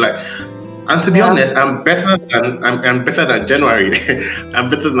own faith. Like, and to be honest, I'm better than January. I'm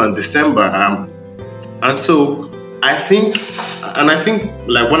better than December. And so I think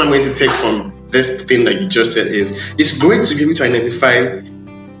like what I'm going to take from this thing that you just said is, it's great to be able to identify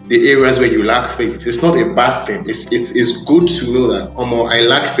the areas where you lack faith. It's not a bad thing. It's good to know that, I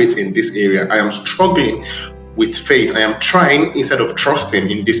lack faith in this area. I am struggling with faith. I am trying instead of trusting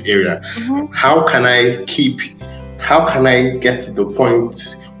in this area. Mm-hmm. How can I get to the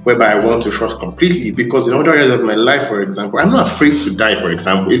point whereby I want to trust completely? Because in other areas of my life, for example, I'm not afraid to die, for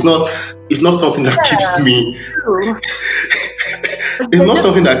example. It's not something that keeps me. It's not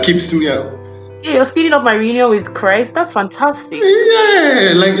something that keeps me up. Yeah, you're speeding up my reunion with Christ. That's fantastic.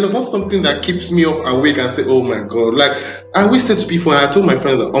 Yeah, like it's not something that keeps me up awake and say, oh my God. Like I always say to people, and I told my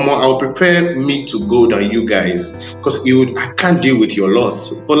friends that, I'll prepare me to go than you guys, because I can't deal with your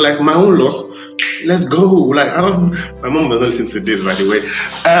loss. But like my own loss, let's go. Like my mom doesn't listen to this, by the way.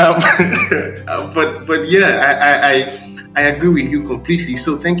 But yeah, I agree with you completely.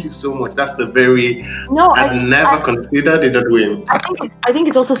 So thank you so much. That's I've never considered it that way. I think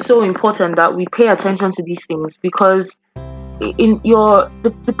it's also so important that we pay attention to these things, because in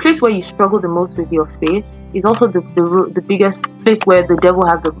the place where you struggle the most with your faith is also the biggest place where the devil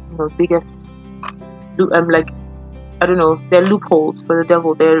has the biggest I don't know, there are loopholes for the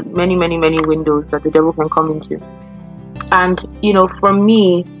devil. There are many, many, many windows that the devil can come into. And for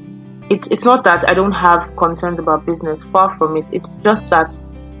me, it's not that I don't have concerns about business. Far from it. It's just that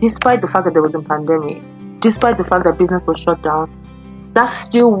despite the fact that there was a pandemic, despite the fact that business was shut down, that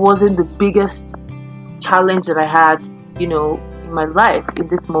still wasn't the biggest challenge that I had, in my life in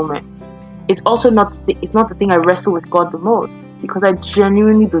this moment. It's also not the thing I wrestle with God the most, because I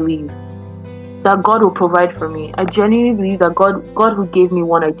genuinely believe that God will provide for me. I genuinely believe that God who gave me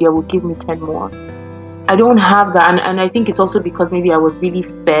one idea will give me 10 more. I don't have that, and I think it's also because maybe I was really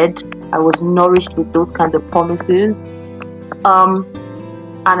fed, I was nourished with those kinds of promises, and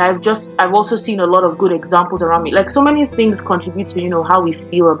I've also seen a lot of good examples around me. Like, so many things contribute to how we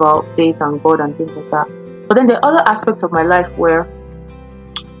feel about faith and God and things like that. But then there are other aspects of my life where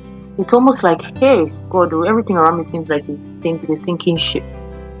it's almost like, hey, God, everything around me seems like the sinking ship,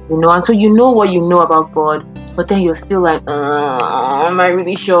 and so what you know about God, but then you're still like, am I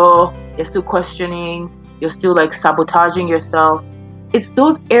really sure? You're still questioning, you're still like sabotaging yourself. It's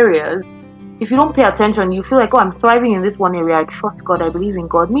those areas, if you don't pay attention, you feel like, I'm thriving in this one area, I trust God, I believe in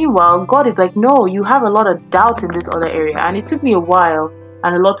God. Meanwhile, God is like, no, you have a lot of doubt in this other area. And it took me a while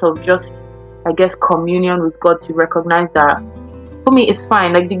and a lot of just, I guess, communion with God to recognize that for me, it's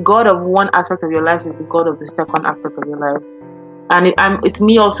fine. Like, the God of one aspect of your life is the God of the second aspect of your life. And it's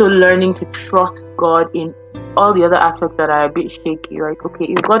me also learning to trust God in all the other aspects that are a bit shaky. Like, okay,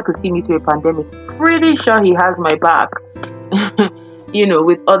 if God could see me through a pandemic, pretty sure He has my back.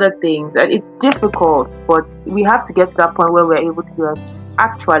 With other things. And it's difficult, but we have to get to that point where we're able to do it.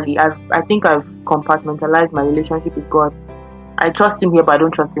 Actually, I think I've compartmentalized my relationship with God. I trust Him here, but I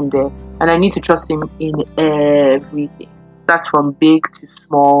don't trust Him there. And I need to trust Him in everything. That's from big to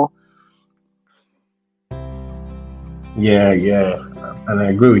small. Yeah, and I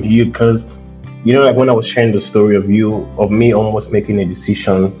agree with you because, like when I was sharing the story of me almost making a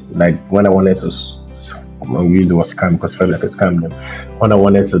decision, like when I wanted to, I'm using the word scam because I felt like a scam them. When I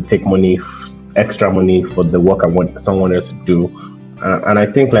wanted to take extra money for the work someone else to do, and I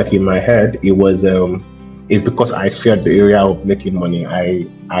think like in my head it was it's because I feared the area of making money. I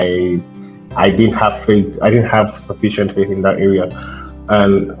didn't have faith. I didn't have sufficient faith in that area.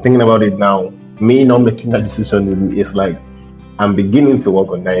 And thinking about it now, me not making that decision is like I'm beginning to work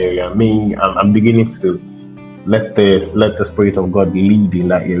on that area. I'm beginning to let the Spirit of God lead in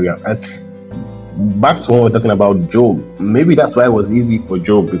that area. And back to when we're talking about Job, maybe that's why it was easy for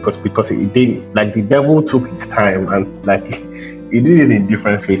Job because he didn't, like, the devil took his time and like he did it in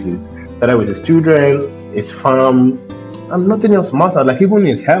different phases. That was his children, his farm, and nothing else mattered. Like even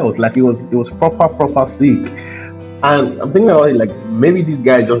his health, like it was proper sick. And I'm thinking about it, like maybe this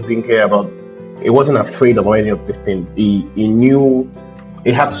guy just didn't care about. He wasn't afraid of any of this thing. He knew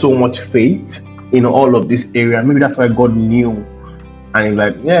he had so much faith in all of this area. Maybe that's why God knew, and he's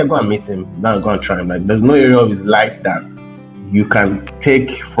like, yeah, go and meet him. Now go and try him. Like there's no area of his life that you can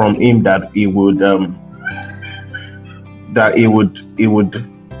take from him that it would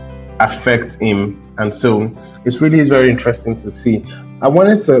affect him. And so it's really very interesting to see. I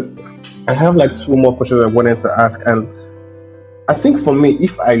have like two more questions I wanted to ask, and I think for me,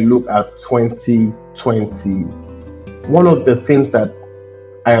 if I look at 2020, one of the things that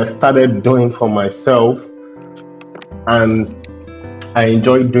I have started doing for myself and I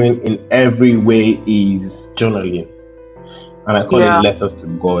enjoy doing in every way is journaling, and I call it letters to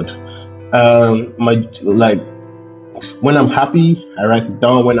God. When I'm happy, I write it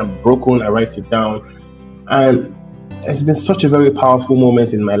down. When I'm broken, I write it down. And it's been such a very powerful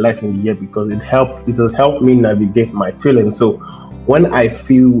moment in my life in the year because it has helped me navigate my feelings. So when I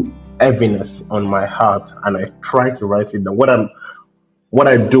feel heaviness on my heart and I try to write it down, what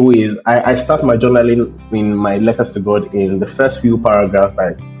I do is I start my journaling in my letters to God in the first few paragraphs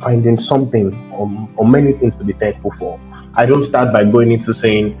by finding something or many things to be thankful for. I don't start by going into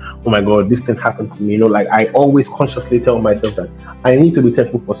saying, oh my God, this thing happened to me. Like I always consciously tell myself that I need to be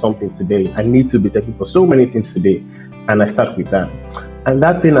thankful for something today. I need to be thankful for so many things today. And I start with that. And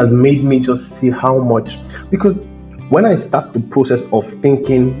that thing has made me just see how much, because when I start the process of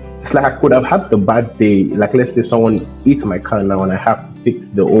thinking, it's like I could have had the bad day. Like let's say someone hits my car now and I have to fix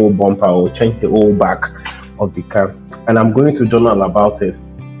the old bumper or change the old back of the car. And I'm going to journal about it.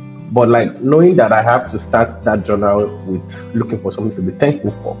 But like knowing that I have to start that journal with looking for something to be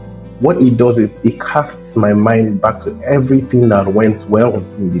thankful for, what it does is it casts my mind back to everything that went well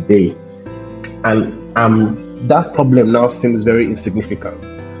in the day. And that problem now seems very insignificant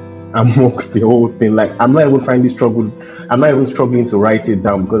amongst the whole thing. Like I'm not even struggling to write it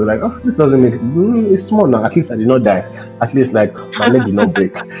down because like, oh, this doesn't make it's small now. At least I did not die. At least like my leg did not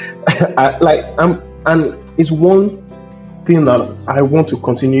break. And it's one thing that I want to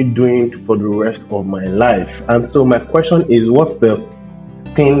continue doing for the rest of my life. And so my question is, what's the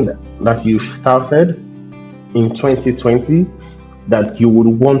thing that you started in 2020 that you would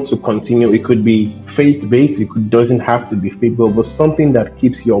want to continue? It could be faith-based, doesn't have to be faith-based, but something that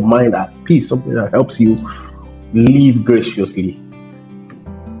keeps your mind at peace, something that helps you live graciously.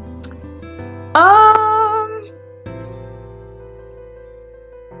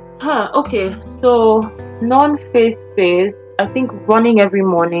 Okay, so non-faith-based, I think running every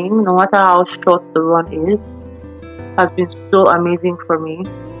morning, no matter how short the run is, has been so amazing for me.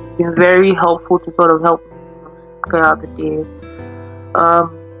 It's been very helpful to sort of help me clear out the day.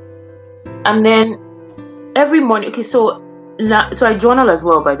 And then every morning, okay, so I journal as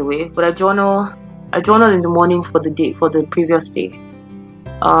well, by the way, but I journal in the morning for the previous day.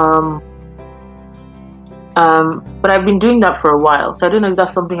 But I've been doing that for a while, so I don't know if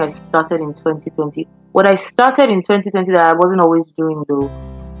that's something I started in 2020. What I started in 2020 that I wasn't always doing though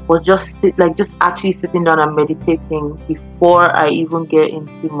was just actually sitting down and meditating before I even get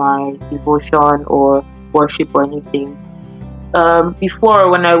into my devotion or worship or anything. Before,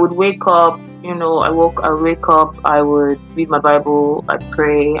 when I would wake up, I would read my Bible, I'd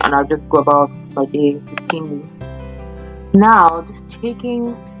pray, and I'd just go about my day routinely. Now, just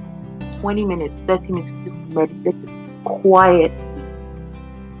taking 20 minutes, 30 minutes to just meditate, just quiet,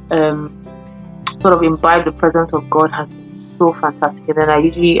 sort of imbibe the presence of God has been so fantastic. And then I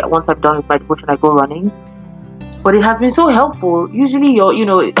usually, once I'm done with my devotion, I go running. But it has been so helpful. Usually,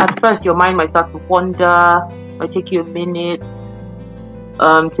 at first your mind might start to wander. It might take you a minute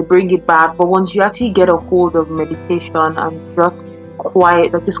to bring it back. But once you actually get a hold of meditation and just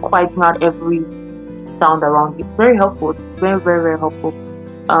quieting out every sound around you, it's very helpful. It's very, very, very helpful.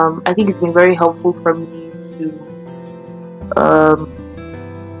 I think it's been very helpful for me to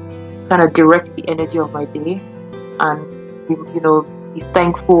kind of direct the energy of my day and be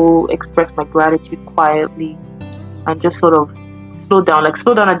thankful, express my gratitude quietly, and just sort of slow down at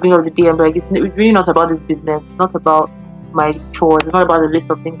the beginning of the day. I'm like, it's really not about this business, it's not about my chores, it's not about the list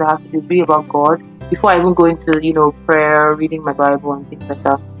of things I have to do, it's really about God. Before I even go into prayer, reading my Bible and things like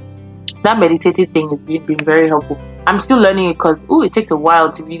that, that meditative thing has been very helpful. I'm still learning it because it takes a while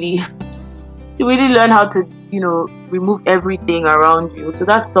to really learn how to remove everything around you. So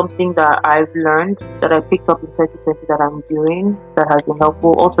that's something that I've learned, that I picked up in 2020, that I'm doing, that has been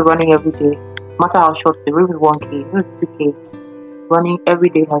helpful. Also running every day, no matter how short the room is, 1K, even 2K, running every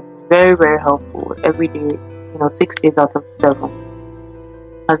day has been very, very helpful. Every day, 6 days out of 7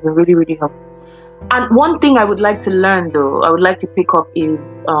 has been really, really helpful. And one thing I would like to learn, though, I would like to pick up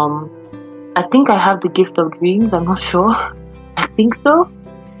is I think I have the gift of dreams. I'm not sure. I think so,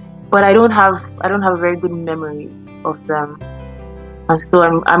 but I don't have a very good memory of them, and so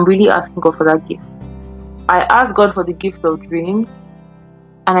I'm really asking God for that gift. I asked God for the gift of dreams,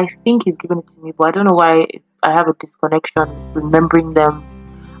 and I think He's given it to me, but I don't know why I have a disconnection with remembering them.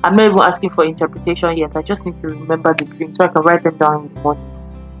 I'm not even asking for interpretation yet. I just need to remember the dreams so I can write them down in the morning.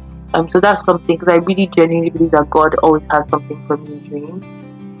 So that's something, because I really genuinely believe that God always has something for me in dreams.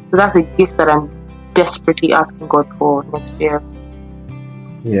 So that's a gift that I'm desperately asking God for next year.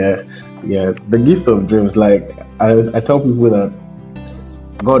 Yeah. The gift of dreams. Like I tell people that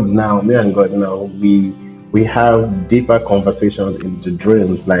me and God now, we have deeper conversations in the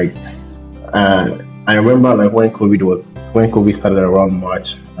dreams. Like I remember like when COVID started around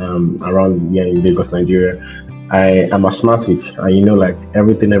March, around in Lagos, Nigeria. I am asthmatic, and like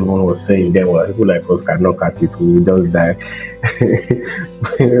everything everyone was saying then was people like us cannot catch it, we will just die.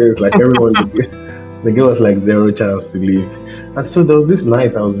 It's like everyone they gave us like zero chance to live. And so there was this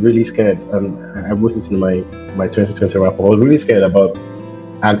night I was really scared, and I wrote it in my 2020 report. I was really scared about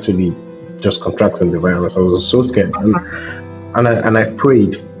actually just contracting the virus. I was so scared, and I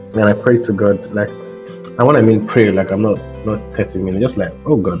prayed, to God, like, and when I mean pray, like I'm not 30 minutes, just like,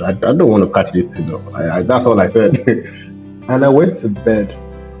 oh God, I don't want to catch this thing though. That's all I said. And I went to bed,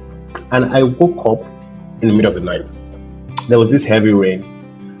 and I woke up in the middle of the night. There was this heavy rain.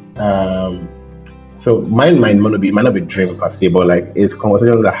 So mine might not be dream per se, but like it's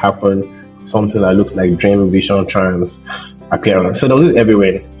conversations that happen, something that looks like dream, vision, trance, appearance. So there was this heavy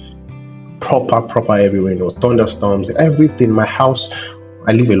rain, proper heavy rain. There was thunderstorms, everything. My house,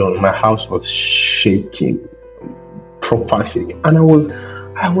 I live alone. My house was shaking, proper shaking, and I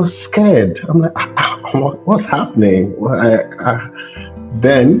was scared. I'm like, what's happening?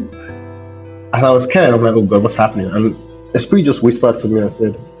 Then, as I was scared, I'm like, oh God, what's happening? And the Spirit just whispered to me and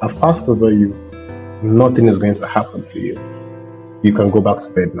said, I've asked over you. Nothing is going to happen to you. You can go back to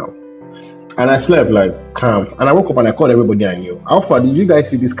bed now. And I slept like calm. And I woke up and I called everybody I knew. How far did you guys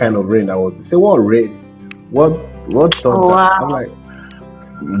see this kind of rain? They say, what rain? What thunder? Oh, wow. I'm like,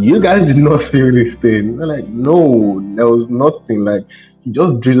 you guys did not feel this thing. They're like, no, there was nothing. Like, he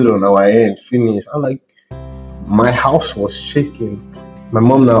just drizzled on our end, finished. I'm like, my house was shaking.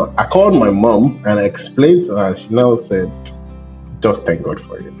 I called my mom and I explained to her. She now said, just thank God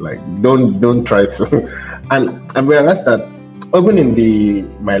for it. Like, don't try to. And I realized that even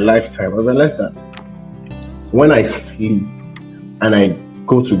in my lifetime, I realized that when I sleep and I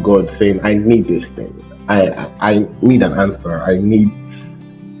go to God saying, I need this thing, I need an answer, I need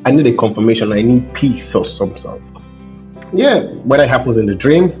a confirmation, I need peace of some sort. Yeah, whether it happens in the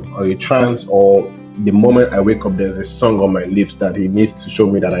dream or a trance or the moment I wake up, there's a song on my lips that He needs to show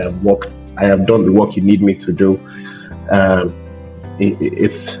me that I have done the work He need me to do.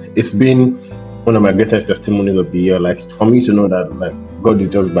 It's been one of my greatest testimonies of the year. Like, for me to know that like God is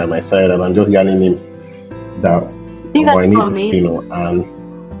just by my side and I'm just yelling Him that I need this, and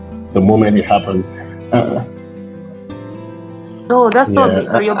the moment it happens. No, that's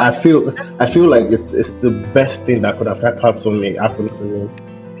not me. I feel like it's the best thing that could have happened to me.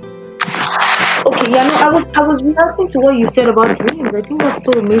 Okay, yeah, no, I was reacting to what you said about dreams. I think that's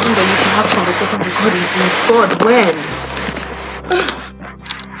so amazing that you can have conversations with God when?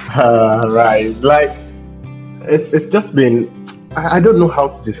 Right, like it's just been, I don't know how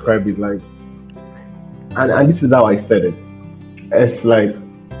to describe it, like, and this is how I said it. It's like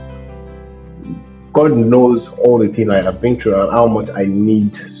God knows all the things I have been through and how much I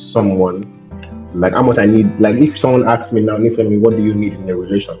need someone, like how much I need, like if someone asks me now, Nifemi, what do you need in a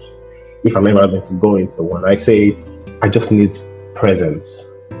relationship? If I'm ever going to go into one, I say I just need presence.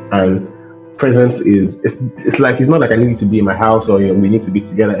 And presence is, it's like, it's not like I need you to be in my house or we need to be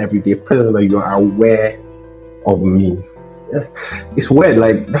together every day. Presence that you are aware of me. It's weird,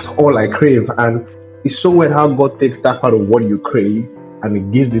 like that's all I crave. And it's so weird how God takes that part of what you crave and He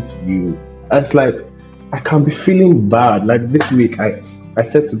gives it to you. And it's like I can be feeling bad. Like this week I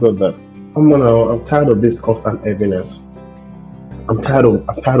said to God that I'm tired of this constant heaviness. I'm tired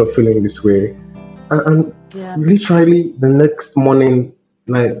of feeling this way. And literally the next morning,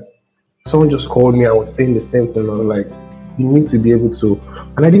 like someone just called me. I was saying the same thing. I was like, you need to be able to,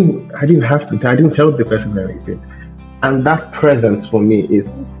 and I didn't have to. I didn't tell the person anything. And that presence for me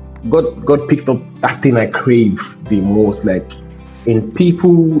is God picked up that thing I crave the most, like in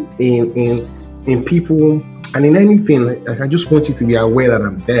people, in people, and in anything. Like I just want you to be aware that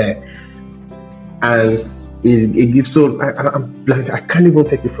I'm there, and it gives. So I'm like, I can't even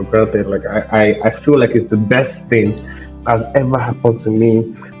take it for granted. Like I feel like it's the best thing that's ever happened to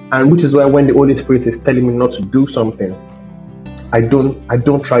me, and which is why when the Holy Spirit is telling me not to do something, I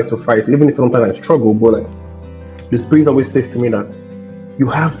don't try to fight, even if sometimes I struggle. But like the Spirit always says to me that you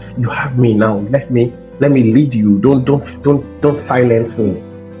have me now. Let me lead you. Don't silence me.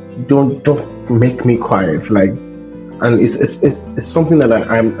 Don't make me quiet. Like, and it's something that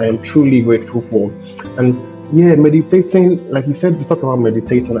I am truly grateful for. And yeah, meditating, like you said, you talk about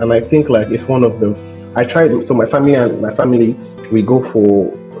meditating, and I think like it's one of the. I tried. So my family, we go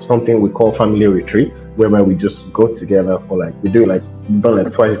for something we call family retreats, whereby we just go together for like we've done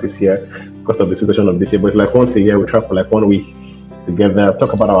like twice this year because of the situation of this year. But it's like once a year we travel for like 1 week together,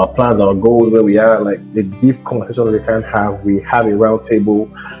 talk about our plans, our goals, where we are, like the deep conversation we can have. We have a round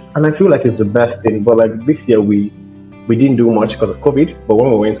table, and I feel like it's the best thing. But like this year we didn't do much because of COVID. But when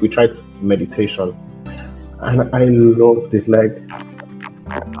we went, we tried meditation, and I loved it. Like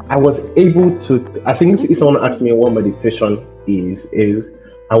I was able to. I think if someone asked me what meditation is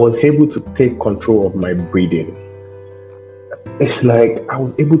I was able to take control of my breathing. It's like I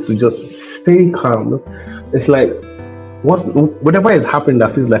was able to just stay calm. It's like whatever is happening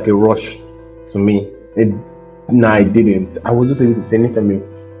that feels like a rush to me, I didn't. I was just able to say, Nifemi,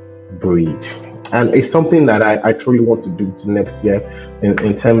 breathe. And it's something that I truly want to do to next year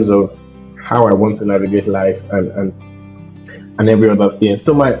in terms of how I want to navigate life and every other thing.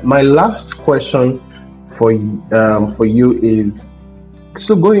 So my last question for you is,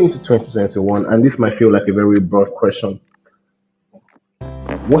 so going into 2021, and this might feel like a very broad question,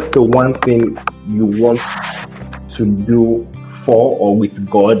 what's the one thing you want to do for or with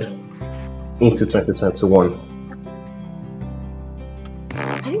God into 2021?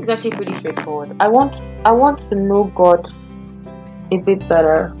 I think it's actually pretty straightforward. I want to know God a bit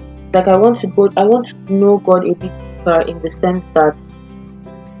better. Like I want to know God a bit deeper, in the sense that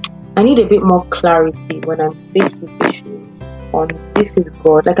I need a bit more clarity when I'm faced with issues on this is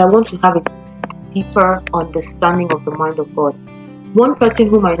God. Like I want to have a deeper understanding of the mind of God. One person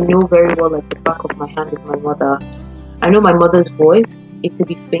whom I know very well at the back of my hand is my mother. I know my mother's voice. It could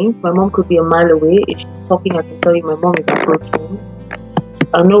be faint. My mom could be a mile away. If she's talking, I can tell you my mom is approaching.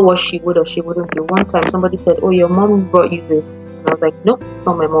 I know what she would or she wouldn't do. One time somebody said, oh, your mom brought you this. And I was like, nope, it's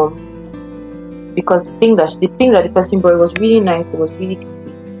not my mom. Because the thing that the person brought was really nice. It was really cute.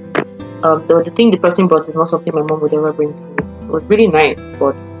 The thing the person brought is not something my mom would ever bring to me. It was really nice,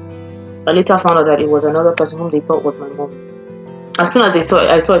 but I later found out that it was another person whom they thought was my mom. As soon as I saw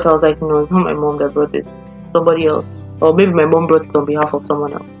it, I was like, no, it's not my mom that brought it. Somebody else. Or maybe my mom brought it on behalf of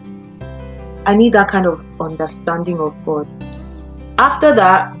someone else. I need that kind of understanding of God. After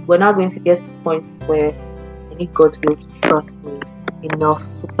that, we're now going to get to the point where I need God to be able to trust me enough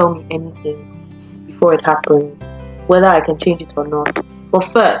to tell me anything before it happens, whether I can change it or not. But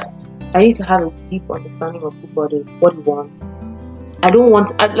first, I need to have a deep understanding of who God is, what He wants. I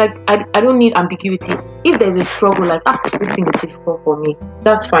don't need ambiguity. If there's a struggle, like, this thing is difficult for me,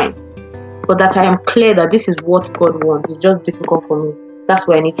 that's fine. But that I am clear that this is what God wants, it's just difficult for me. That's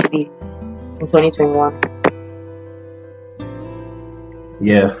where I need to be in 2021.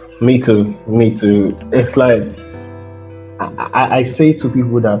 Yeah, me too. It's like, I say to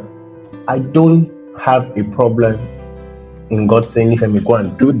people that I don't have a problem in God saying, if I may go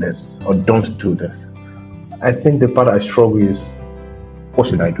and do this or don't do this. I think the part I struggle is, what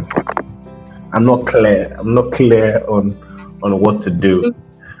should I do? I'm not clear on what to do.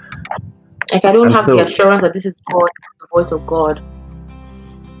 Like I don't And have so- the assurance that this is God, the voice of God.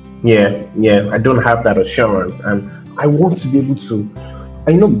 Yeah, I don't have that assurance, and I want to be able to.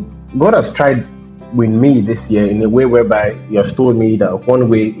 I know God has tried with me this year in a way whereby He has told me that one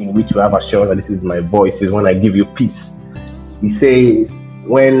way in which you have assurance that this is my voice is when I give you peace. He says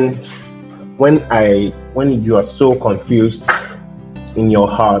when you are so confused in your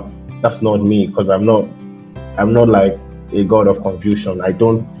heart, that's not me, because I'm not like a God of confusion. I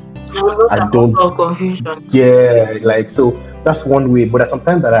don't. Of confusion. Yeah, like so. That's one way, but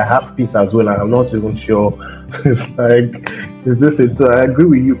sometimes that I have peace as well, and I'm not even sure. It's like, is this it? So I agree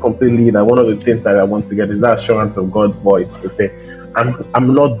with you completely that one of the things that I want to get is that assurance of God's voice to say,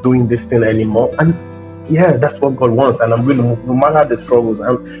 I'm not doing this thing anymore. And yeah, that's what God wants. And I'm willing, no matter the struggles,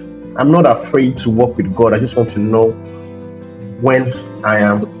 I'm not afraid to work with God. I just want to know when I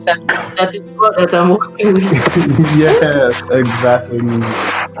am. That is God that I'm working with. Yes, exactly.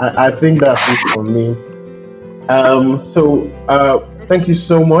 I think that's it for me. Thank you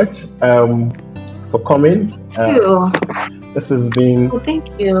so much for coming. Thank you. This has been Oh, thank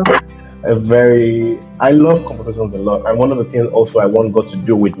you. I love conversations a lot, and one of the things also I want God to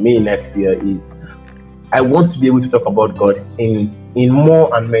do with me next year is I want to be able to talk about God in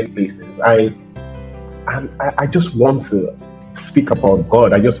more and many places. I just want to speak about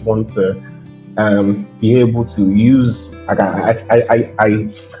God. I just want to be able to use.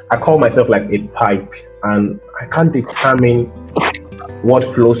 I call myself like a pipe, and I can't determine what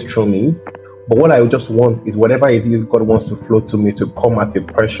flows through me. But what I just want is whatever it is God wants to flow to me to come at a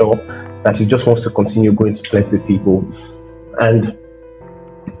pressure that He just wants to continue going to plenty of people. And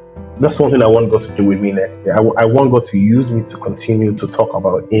that's one thing I want God to do with me next year. I want God to use me to continue to talk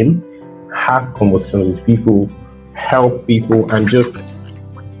about Him, have conversations with people, help people, and just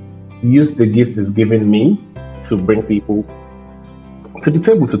use the gifts He's given me to bring people to the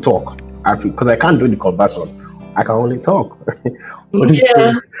table to talk. Because I can't do the conversion. I can only talk. Holy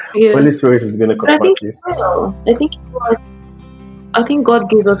Spirit is going to convert you. I think God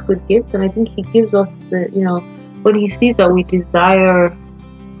gives us good gifts, and I think He gives us when He sees that we desire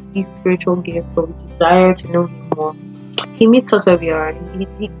these spiritual gifts, or we desire to know Him more, He meets us where we are.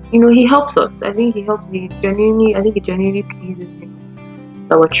 He helps us. I think He helps. It genuinely pleases Him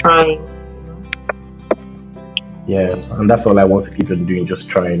that we're trying. Yeah, and that's all I want to keep on doing, just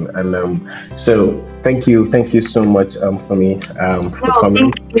trying. And so thank you so much for me for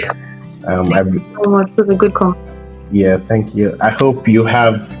coming. Thank you. Thank you so much. It was a good conversation. Yeah, thank you. I hope you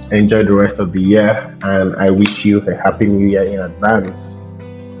have enjoyed the rest of the year, and I wish you a happy new year in advance.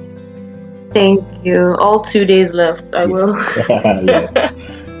 Thank you. All 2 days left. I will.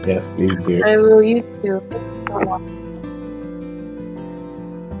 Yes, please do. I will. You too. Thank you so much.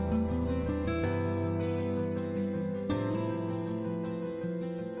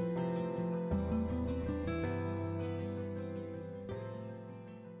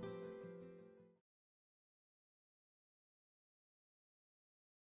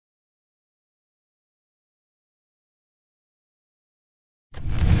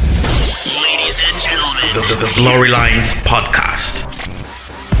 Ladies and gentlemen, the Glory Lines Podcast.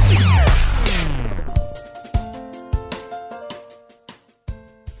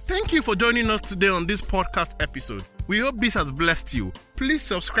 Thank you for joining us today on this podcast episode. We hope this has blessed you. Please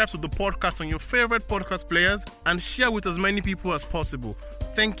subscribe to the podcast on your favorite podcast players and share with as many people as possible.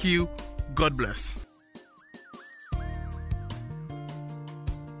 Thank you. God bless.